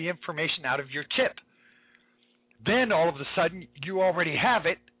just use the information out of your chip. Then all of a sudden you already have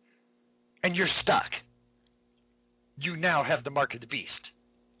it and you're stuck. You now have the mark of the beast.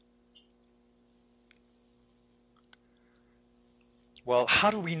 Well, how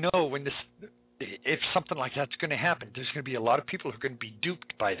do we know when if something like that's going to happen? There's going to be a lot of people who are going to be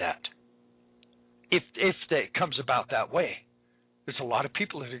duped by that. If it comes about that way, there's a lot of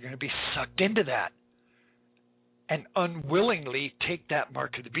people that are going to be sucked into that and unwillingly take that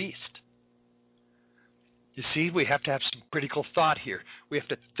mark of the beast. You see, we have to have some critical thought here. We have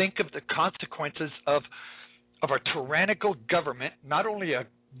to think of the consequences of a tyrannical government, not only a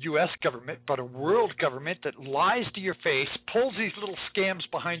U.S. government, but a world government that lies to your face, pulls these little scams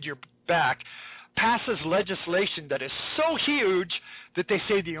behind your back, passes legislation that is so huge that they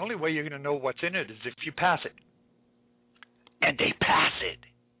say the only way you're going to know what's in it is if you pass it. And they pass it.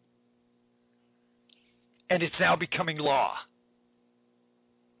 And it's now becoming law.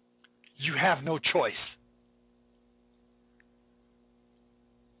 You have no choice.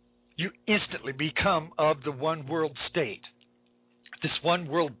 You instantly become of the one world state. this one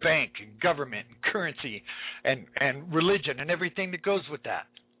world bank and government and currency and religion and everything that goes with that.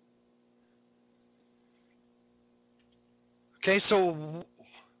 Okay, so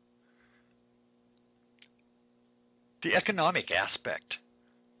the economic aspect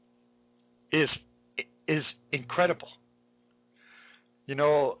is incredible. You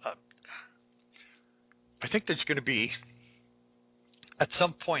know, I think there's going to be, at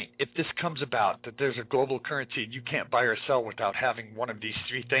some point, if this comes about, that there's a global currency and you can't buy or sell without having one of these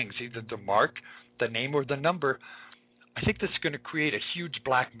three things, either the mark, the name, or the number, I think this is going to create a huge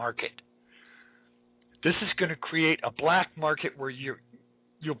black market. This is going to create a black market where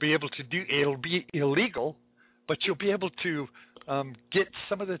you'll be able to do, it'll be illegal, but you'll be able to get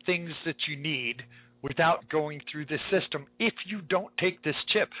some of the things that you need without going through this system if you don't take this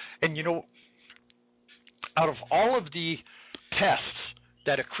chip. And you know, out of all of the tests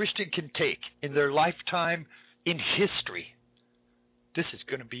that a Christian can take in their lifetime in history, this is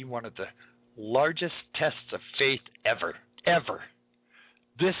going to be one of the largest tests of faith ever.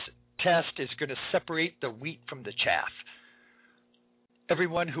 This test is going to separate the wheat from the chaff.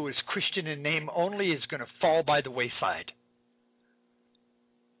 Everyone who is Christian in name only is going to fall by the wayside.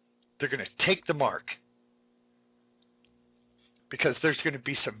 They're going to take the mark because there's going to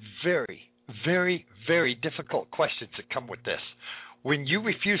be some very, very, very difficult questions that come with this. When you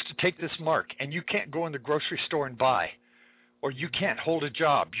refuse to take this mark and you can't go in the grocery store and buy, or you can't hold a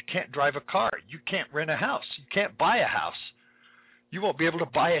job, you can't drive a car, you can't rent a house, you can't buy a house, you won't be able to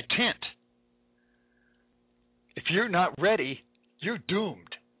buy a tent. If you're not ready, you're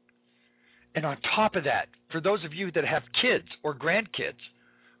doomed. And on top of that, for those of you that have kids or grandkids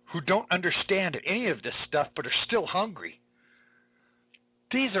who don't understand any of this stuff but are still hungry,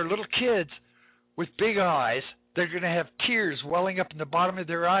 these are little kids with big eyes. They're going to have tears welling up in the bottom of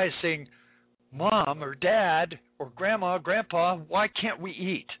their eyes saying, Mom or Dad or Grandma, Grandpa, why can't we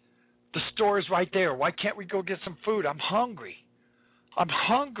eat? The store is right there. Why can't we go get some food? I'm hungry.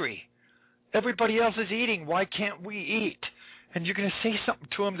 Everybody else is eating. Why can't we eat? And you're going to say something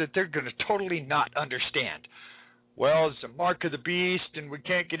to them that they're going to totally not understand. Well, it's the mark of the beast and we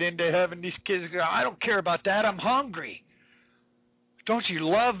can't get into heaven. These kids go, I don't care about that. I'm hungry. Don't you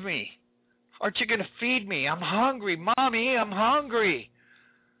love me? Aren't you going to feed me? I'm hungry. Mommy, I'm hungry.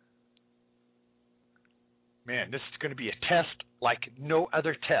 Man, this is going to be a test like no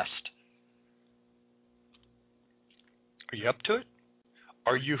other test. Are you up to it?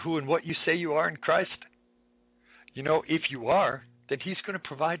 Are you who and what you say you are in Christ? You know, if you are, then He's going to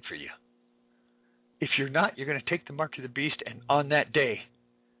provide for you. If you're not, you're going to take the mark of the beast, and on that day,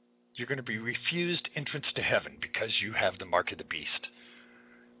 you're going to be refused entrance to heaven because you have the mark of the beast.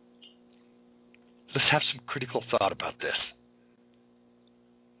 Let's have some critical thought about this.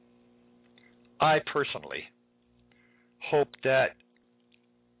 I personally hope that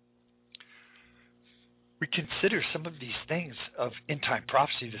we consider some of these things of end-time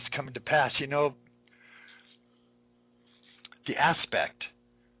prophecy that's coming to pass. You know, the aspect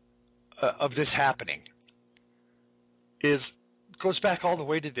of this happening goes back all the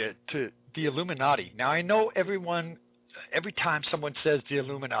way to the Illuminati. Now, I know every time someone says the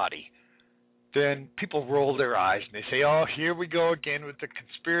Illuminati, then people roll their eyes and they say, oh, here we go again with the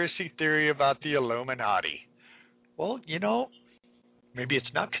conspiracy theory about the Illuminati. Well, you know, maybe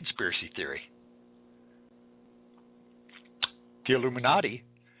it's not conspiracy theory. The Illuminati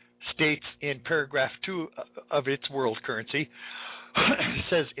states in paragraph 2 of its world currency,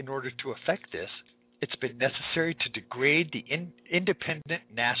 says in order to effect this, it's been necessary to degrade the independent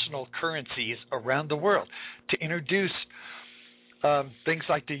national currencies around the world. To introduce things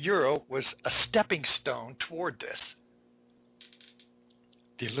like the euro was a stepping stone toward this.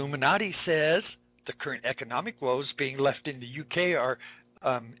 The Illuminati says the current economic woes being left in the UK are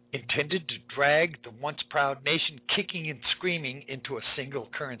intended to drag the once proud nation kicking and screaming into a single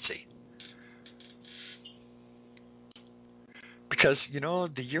currency. Because, you know,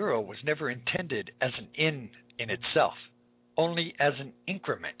 the euro was never intended as an end in itself, only as an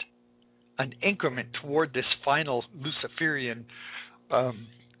increment toward this final Luciferian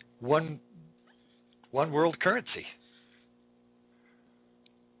one world currency.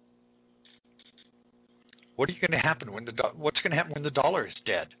 What's going to happen when the dollar is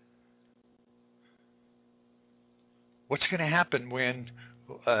dead? What's going to happen when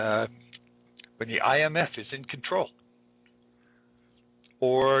the IMF is in control,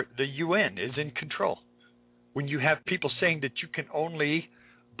 or the UN is in control? When you have people saying that you can only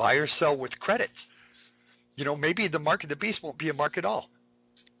buy or sell with credits, you know, maybe the mark of the beast won't be a mark at all.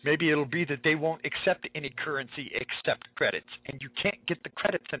 Maybe it'll be that they won't accept any currency except credits, and you can't get the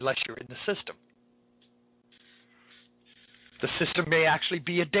credits unless you're in the system. The system may actually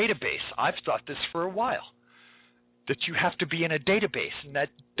be a database. I've thought this for a while, that you have to be in a database, and that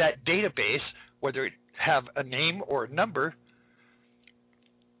database, whether it have a name or a number,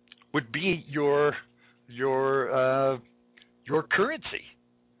 would be your currency.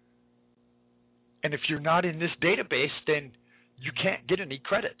 And if you're not in this database, then you can't get any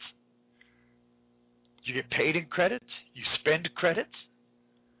credits. You get paid in credits. You spend credits.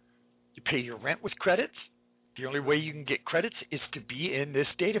 You pay your rent with credits. The only way you can get credits is to be in this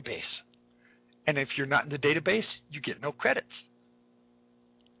database. And if you're not in the database, you get no credits.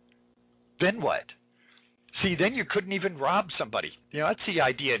 Then what? See, then you couldn't even rob somebody. That's the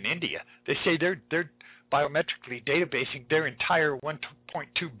idea in India. They say they're biometrically databasing their entire 1.2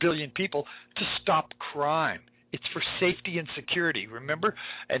 billion people to stop crime. It's for safety and security, remember?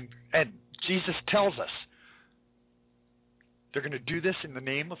 And Jesus tells us they're going to do this in the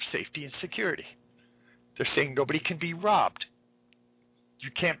name of safety and security. They're saying nobody can be robbed.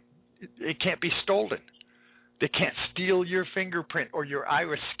 It can't be stolen. They can't steal your fingerprint or your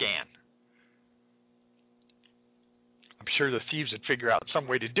iris scan. I'm sure the thieves would figure out some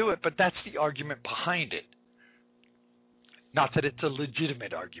way to do it, but that's the argument behind it. Not that it's a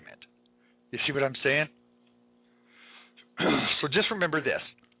legitimate argument. You see what I'm saying? So just remember this.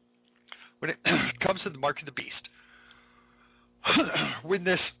 When it comes to the mark of the beast, when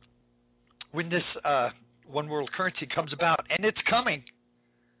this one world currency comes about, and it's coming,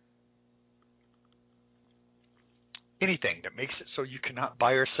 anything that makes it so you cannot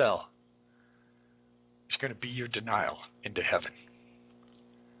buy or sell is going to be your denial into heaven.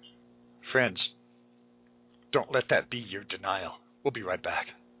 Friends, don't let that be your denial. We'll be right back.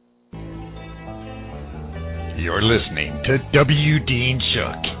 You're listening to W. Dean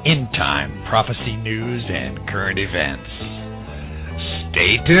Shook, In Time Prophecy News and Current Events.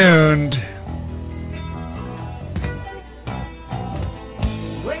 Stay tuned.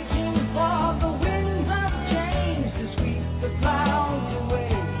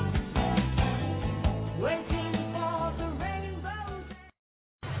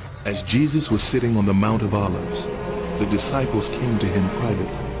 As Jesus was sitting on the Mount of Olives, the disciples came to him privately.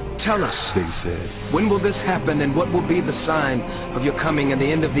 Tell us, they said, when will this happen, and what will be the sign of your coming and the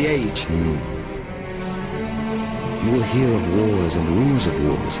end of the age? You will hear of wars and rumors of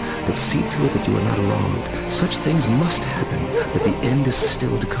wars, but see to it that you are not alarmed. Such things must happen, but the end is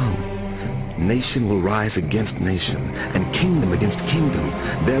still to come. Nation will rise against nation, and kingdom against kingdom.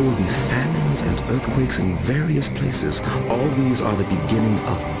 There will be famines and earthquakes in various places. All these are the beginning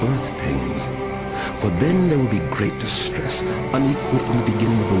of birth pains. For then there will be great distress, unequaled from the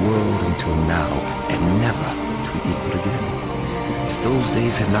beginning of the world until now, and never to be equaled again. If those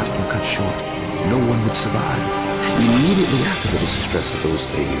days had not been cut short, no one would survive. Immediately after the distress of those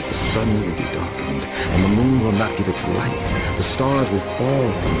days, the sun will be darkened, and the moon will not give its light. The stars will fall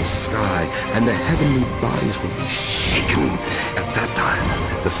from the sky, and the heavenly bodies will be shaken. At that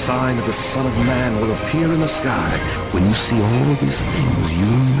time, the sign of the Son of Man will appear in the sky. When you see all these things,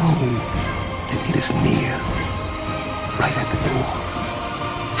 you know that it is near, right at the door.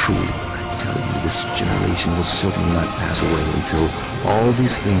 Truly, I tell you, this generation will certainly not pass away until all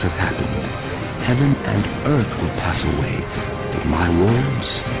these things have happened. Heaven and earth will pass away, but my words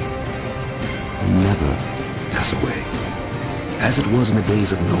will never pass away. As it was in the days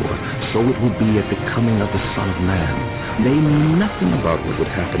of Noah, so it will be at the coming of the Son of Man. They knew nothing about what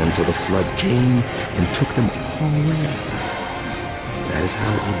would happen until the flood came and took them all away. That is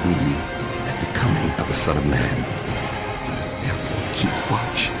how it will be at the coming of the Son of Man. Therefore, keep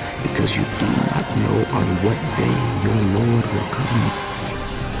watch, because you do not know on what day your Lord will come.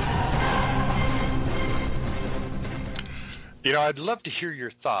 I'd love to hear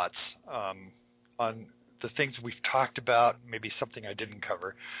your thoughts on the things we've talked about, maybe something I didn't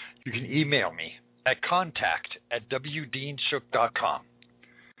cover. You can email me at contact@wdeanshook.com.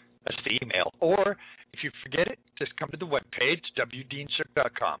 That's the email. Or if you forget it, just come to the webpage,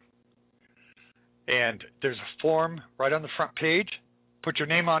 wdeanshook.com. And there's a form right on the front page. Put your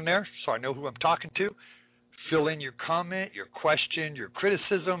name on there so I know who I'm talking to. Fill in your comment, your question, your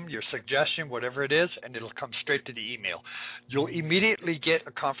criticism, your suggestion, whatever it is, and it'll come straight to the email. You'll immediately get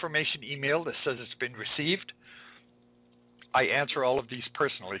a confirmation email that says it's been received. I answer all of these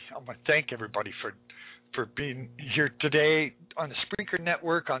personally. I want to thank everybody for being here today on the Spreaker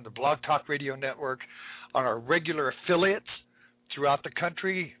Network, on the Blog Talk Radio Network, on our regular affiliates throughout the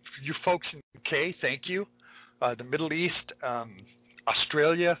country. You folks in the UK, thank you. The Middle East,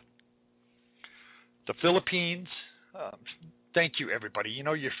 Australia, the Philippines. Thank you, everybody.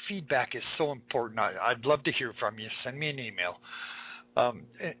 Your feedback is so important. I'd love to hear from you. Send me an email.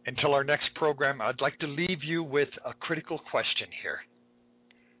 Until our next program, I'd like to leave you with a critical question here.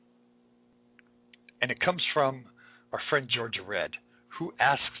 And it comes from our friend Georgia Red, who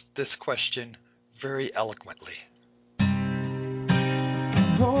asks this question very eloquently.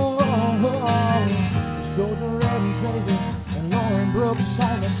 Georgia Red and crazy, and Lauren Brooks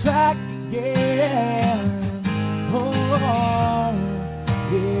on the track, yeah.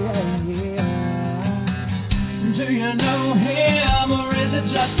 Do you know him, or is it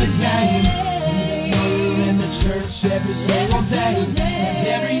just a game? You're in the church every single day, and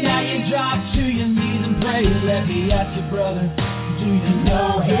every night you drop to your knees and pray. Let me ask you, brother, do you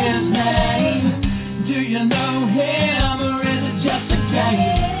know his name? Do you know him, or is it just a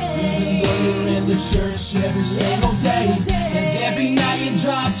game? You're in the church every single day, and every night you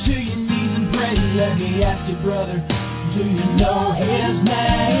drop to your knees and pray. Let me ask you, brother, do you know his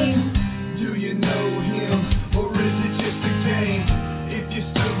name? Do you know him, or is it just a game? If you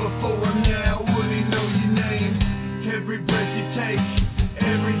stood before him now, would he know your name? Every breath you take,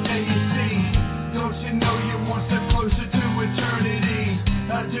 every day you see, don't you know you're one step closer to eternity?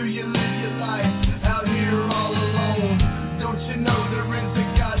 How do you live your life out here all alone? Don't you know there is a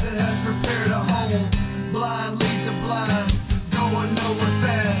God that has prepared a home? Blind leads the blind, going nowhere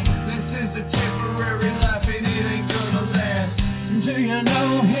fast. This is a temporary life and it ain't gonna last. Do you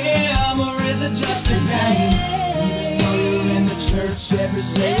know him, or is it just a game? You're in the church every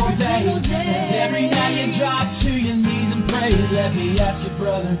single day, and every night you drop to your knees and pray. Let me ask you,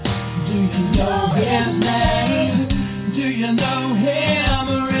 brother, do you know his name? Do you know him,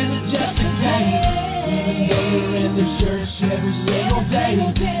 or is it just a game? You're in the church every single day,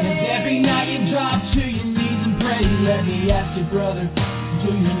 and every night you drop to your knees and pray. Let me ask you, brother, do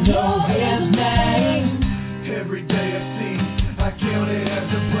you know his name? Every day I see, I count it as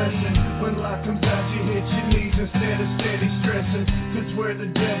a blessing. When life comes out, you hit your knees instead of steady stressing. Cause where the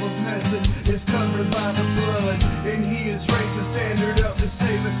devil's messing is covered by the blood, and he has raised the standard up to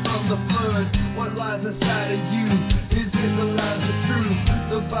save us from the flood. What lies inside of you is in the lies of truth.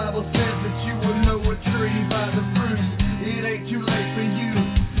 The Bible says that you will know a tree by the fruit. It ain't too late for you,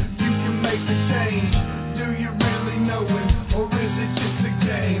 you can make the change. Do you really know him, or is it just a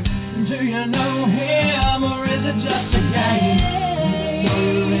game? Do you know him, or is it just a game?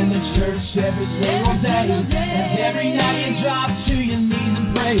 You're in the church every single day, and every night you drop to your knees and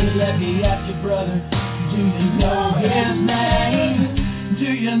pray. Let me ask you, brother, do you know his name? Do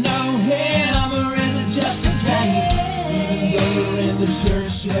you know him, or is it just a game? You're in the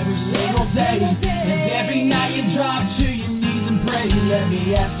church every single day, and every night you drop to your knees and pray. Let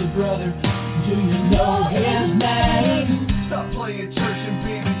me ask you, brother, do you know his name? Stop playing church and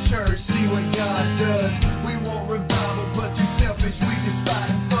being in church, see what God does. We want revival, but too selfish, we just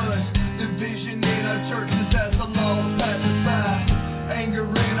fighting fun. Division in our churches as the laws passes by. Anger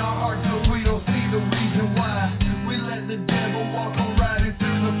in our hearts, so we don't see the reason why. We let the devil walk on right in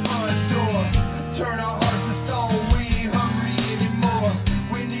through the front door. Turn our hearts to stone, we ain't hungry anymore.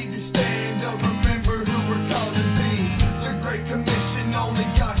 We need to stand up, remember who we're called to be. The Great Commission, only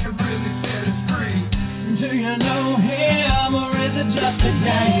God can really set us free. Do you know him, or is it just a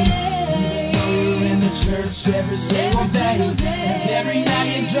game? You're in the church every single day, and every night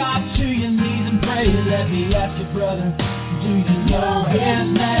you drop to your knees and pray. Let me ask you, brother, do you know his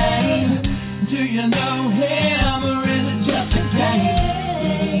name? Do you know him, or is it just a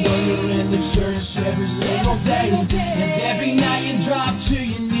game? You're in the church every single day, and every night you drop to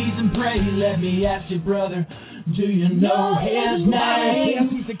your knees and pray. Let me ask you, brother, do you know his name?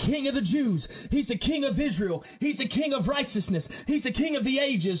 He's the King of the Jews. He's the King of Israel. He's the King of righteousness. He's the King of the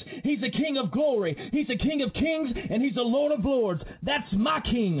ages. He's the King of glory. He's the King of kings, and he's the Lord of lords. That's my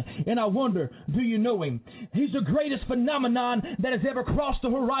King. And I wonder, do you know him? He's the greatest phenomenon that has ever crossed the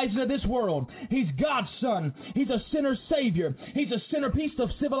horizon of this world. He's God's Son. He's a sinner's Savior. He's a centerpiece of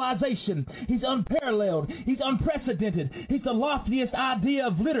civilization. He's unparalleled. He's unprecedented. He's the loftiest idea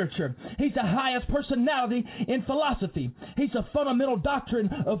of literature. He's the highest personality in philosophy. He's a fundamental doctrine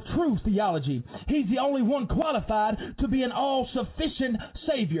of true theology. He's the only one qualified to be an all-sufficient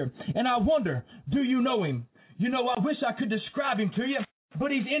Savior. And I wonder, do you know him? You know, I wish I could describe him to you,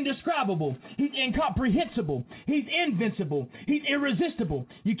 but he's indescribable. He's incomprehensible. He's invincible. He's irresistible.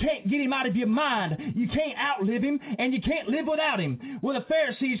 You can't get him out of your mind. You can't outlive him, and you can't live without him. Well, the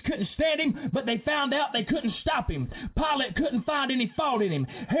Pharisees couldn't stand him, but they found out they couldn't stop him. Pilate couldn't find any fault in him.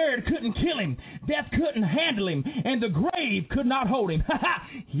 Herod couldn't kill him. Death couldn't handle him, and the grave could not hold him. Ha ha!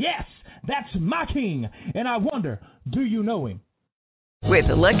 Yes, that's my King, and I wonder, do you know him? With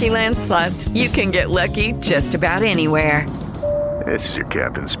the Lucky Land Slots, you can get lucky just about anywhere. This is your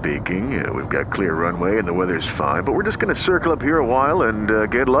captain speaking. We've got clear runway and the weather's fine, but we're just going to circle up here a while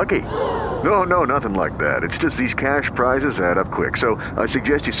and get lucky. No, nothing like that. It's just these cash prizes add up quick. So I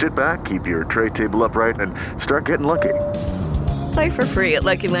suggest you sit back, keep your tray table upright, and start getting lucky. Play for free at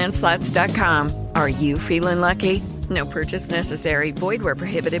LuckyLandSlots.com. Are you feeling lucky? No purchase necessary. Void where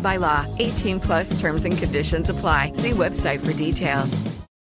prohibited by law. 18+ terms and conditions apply. See website for details.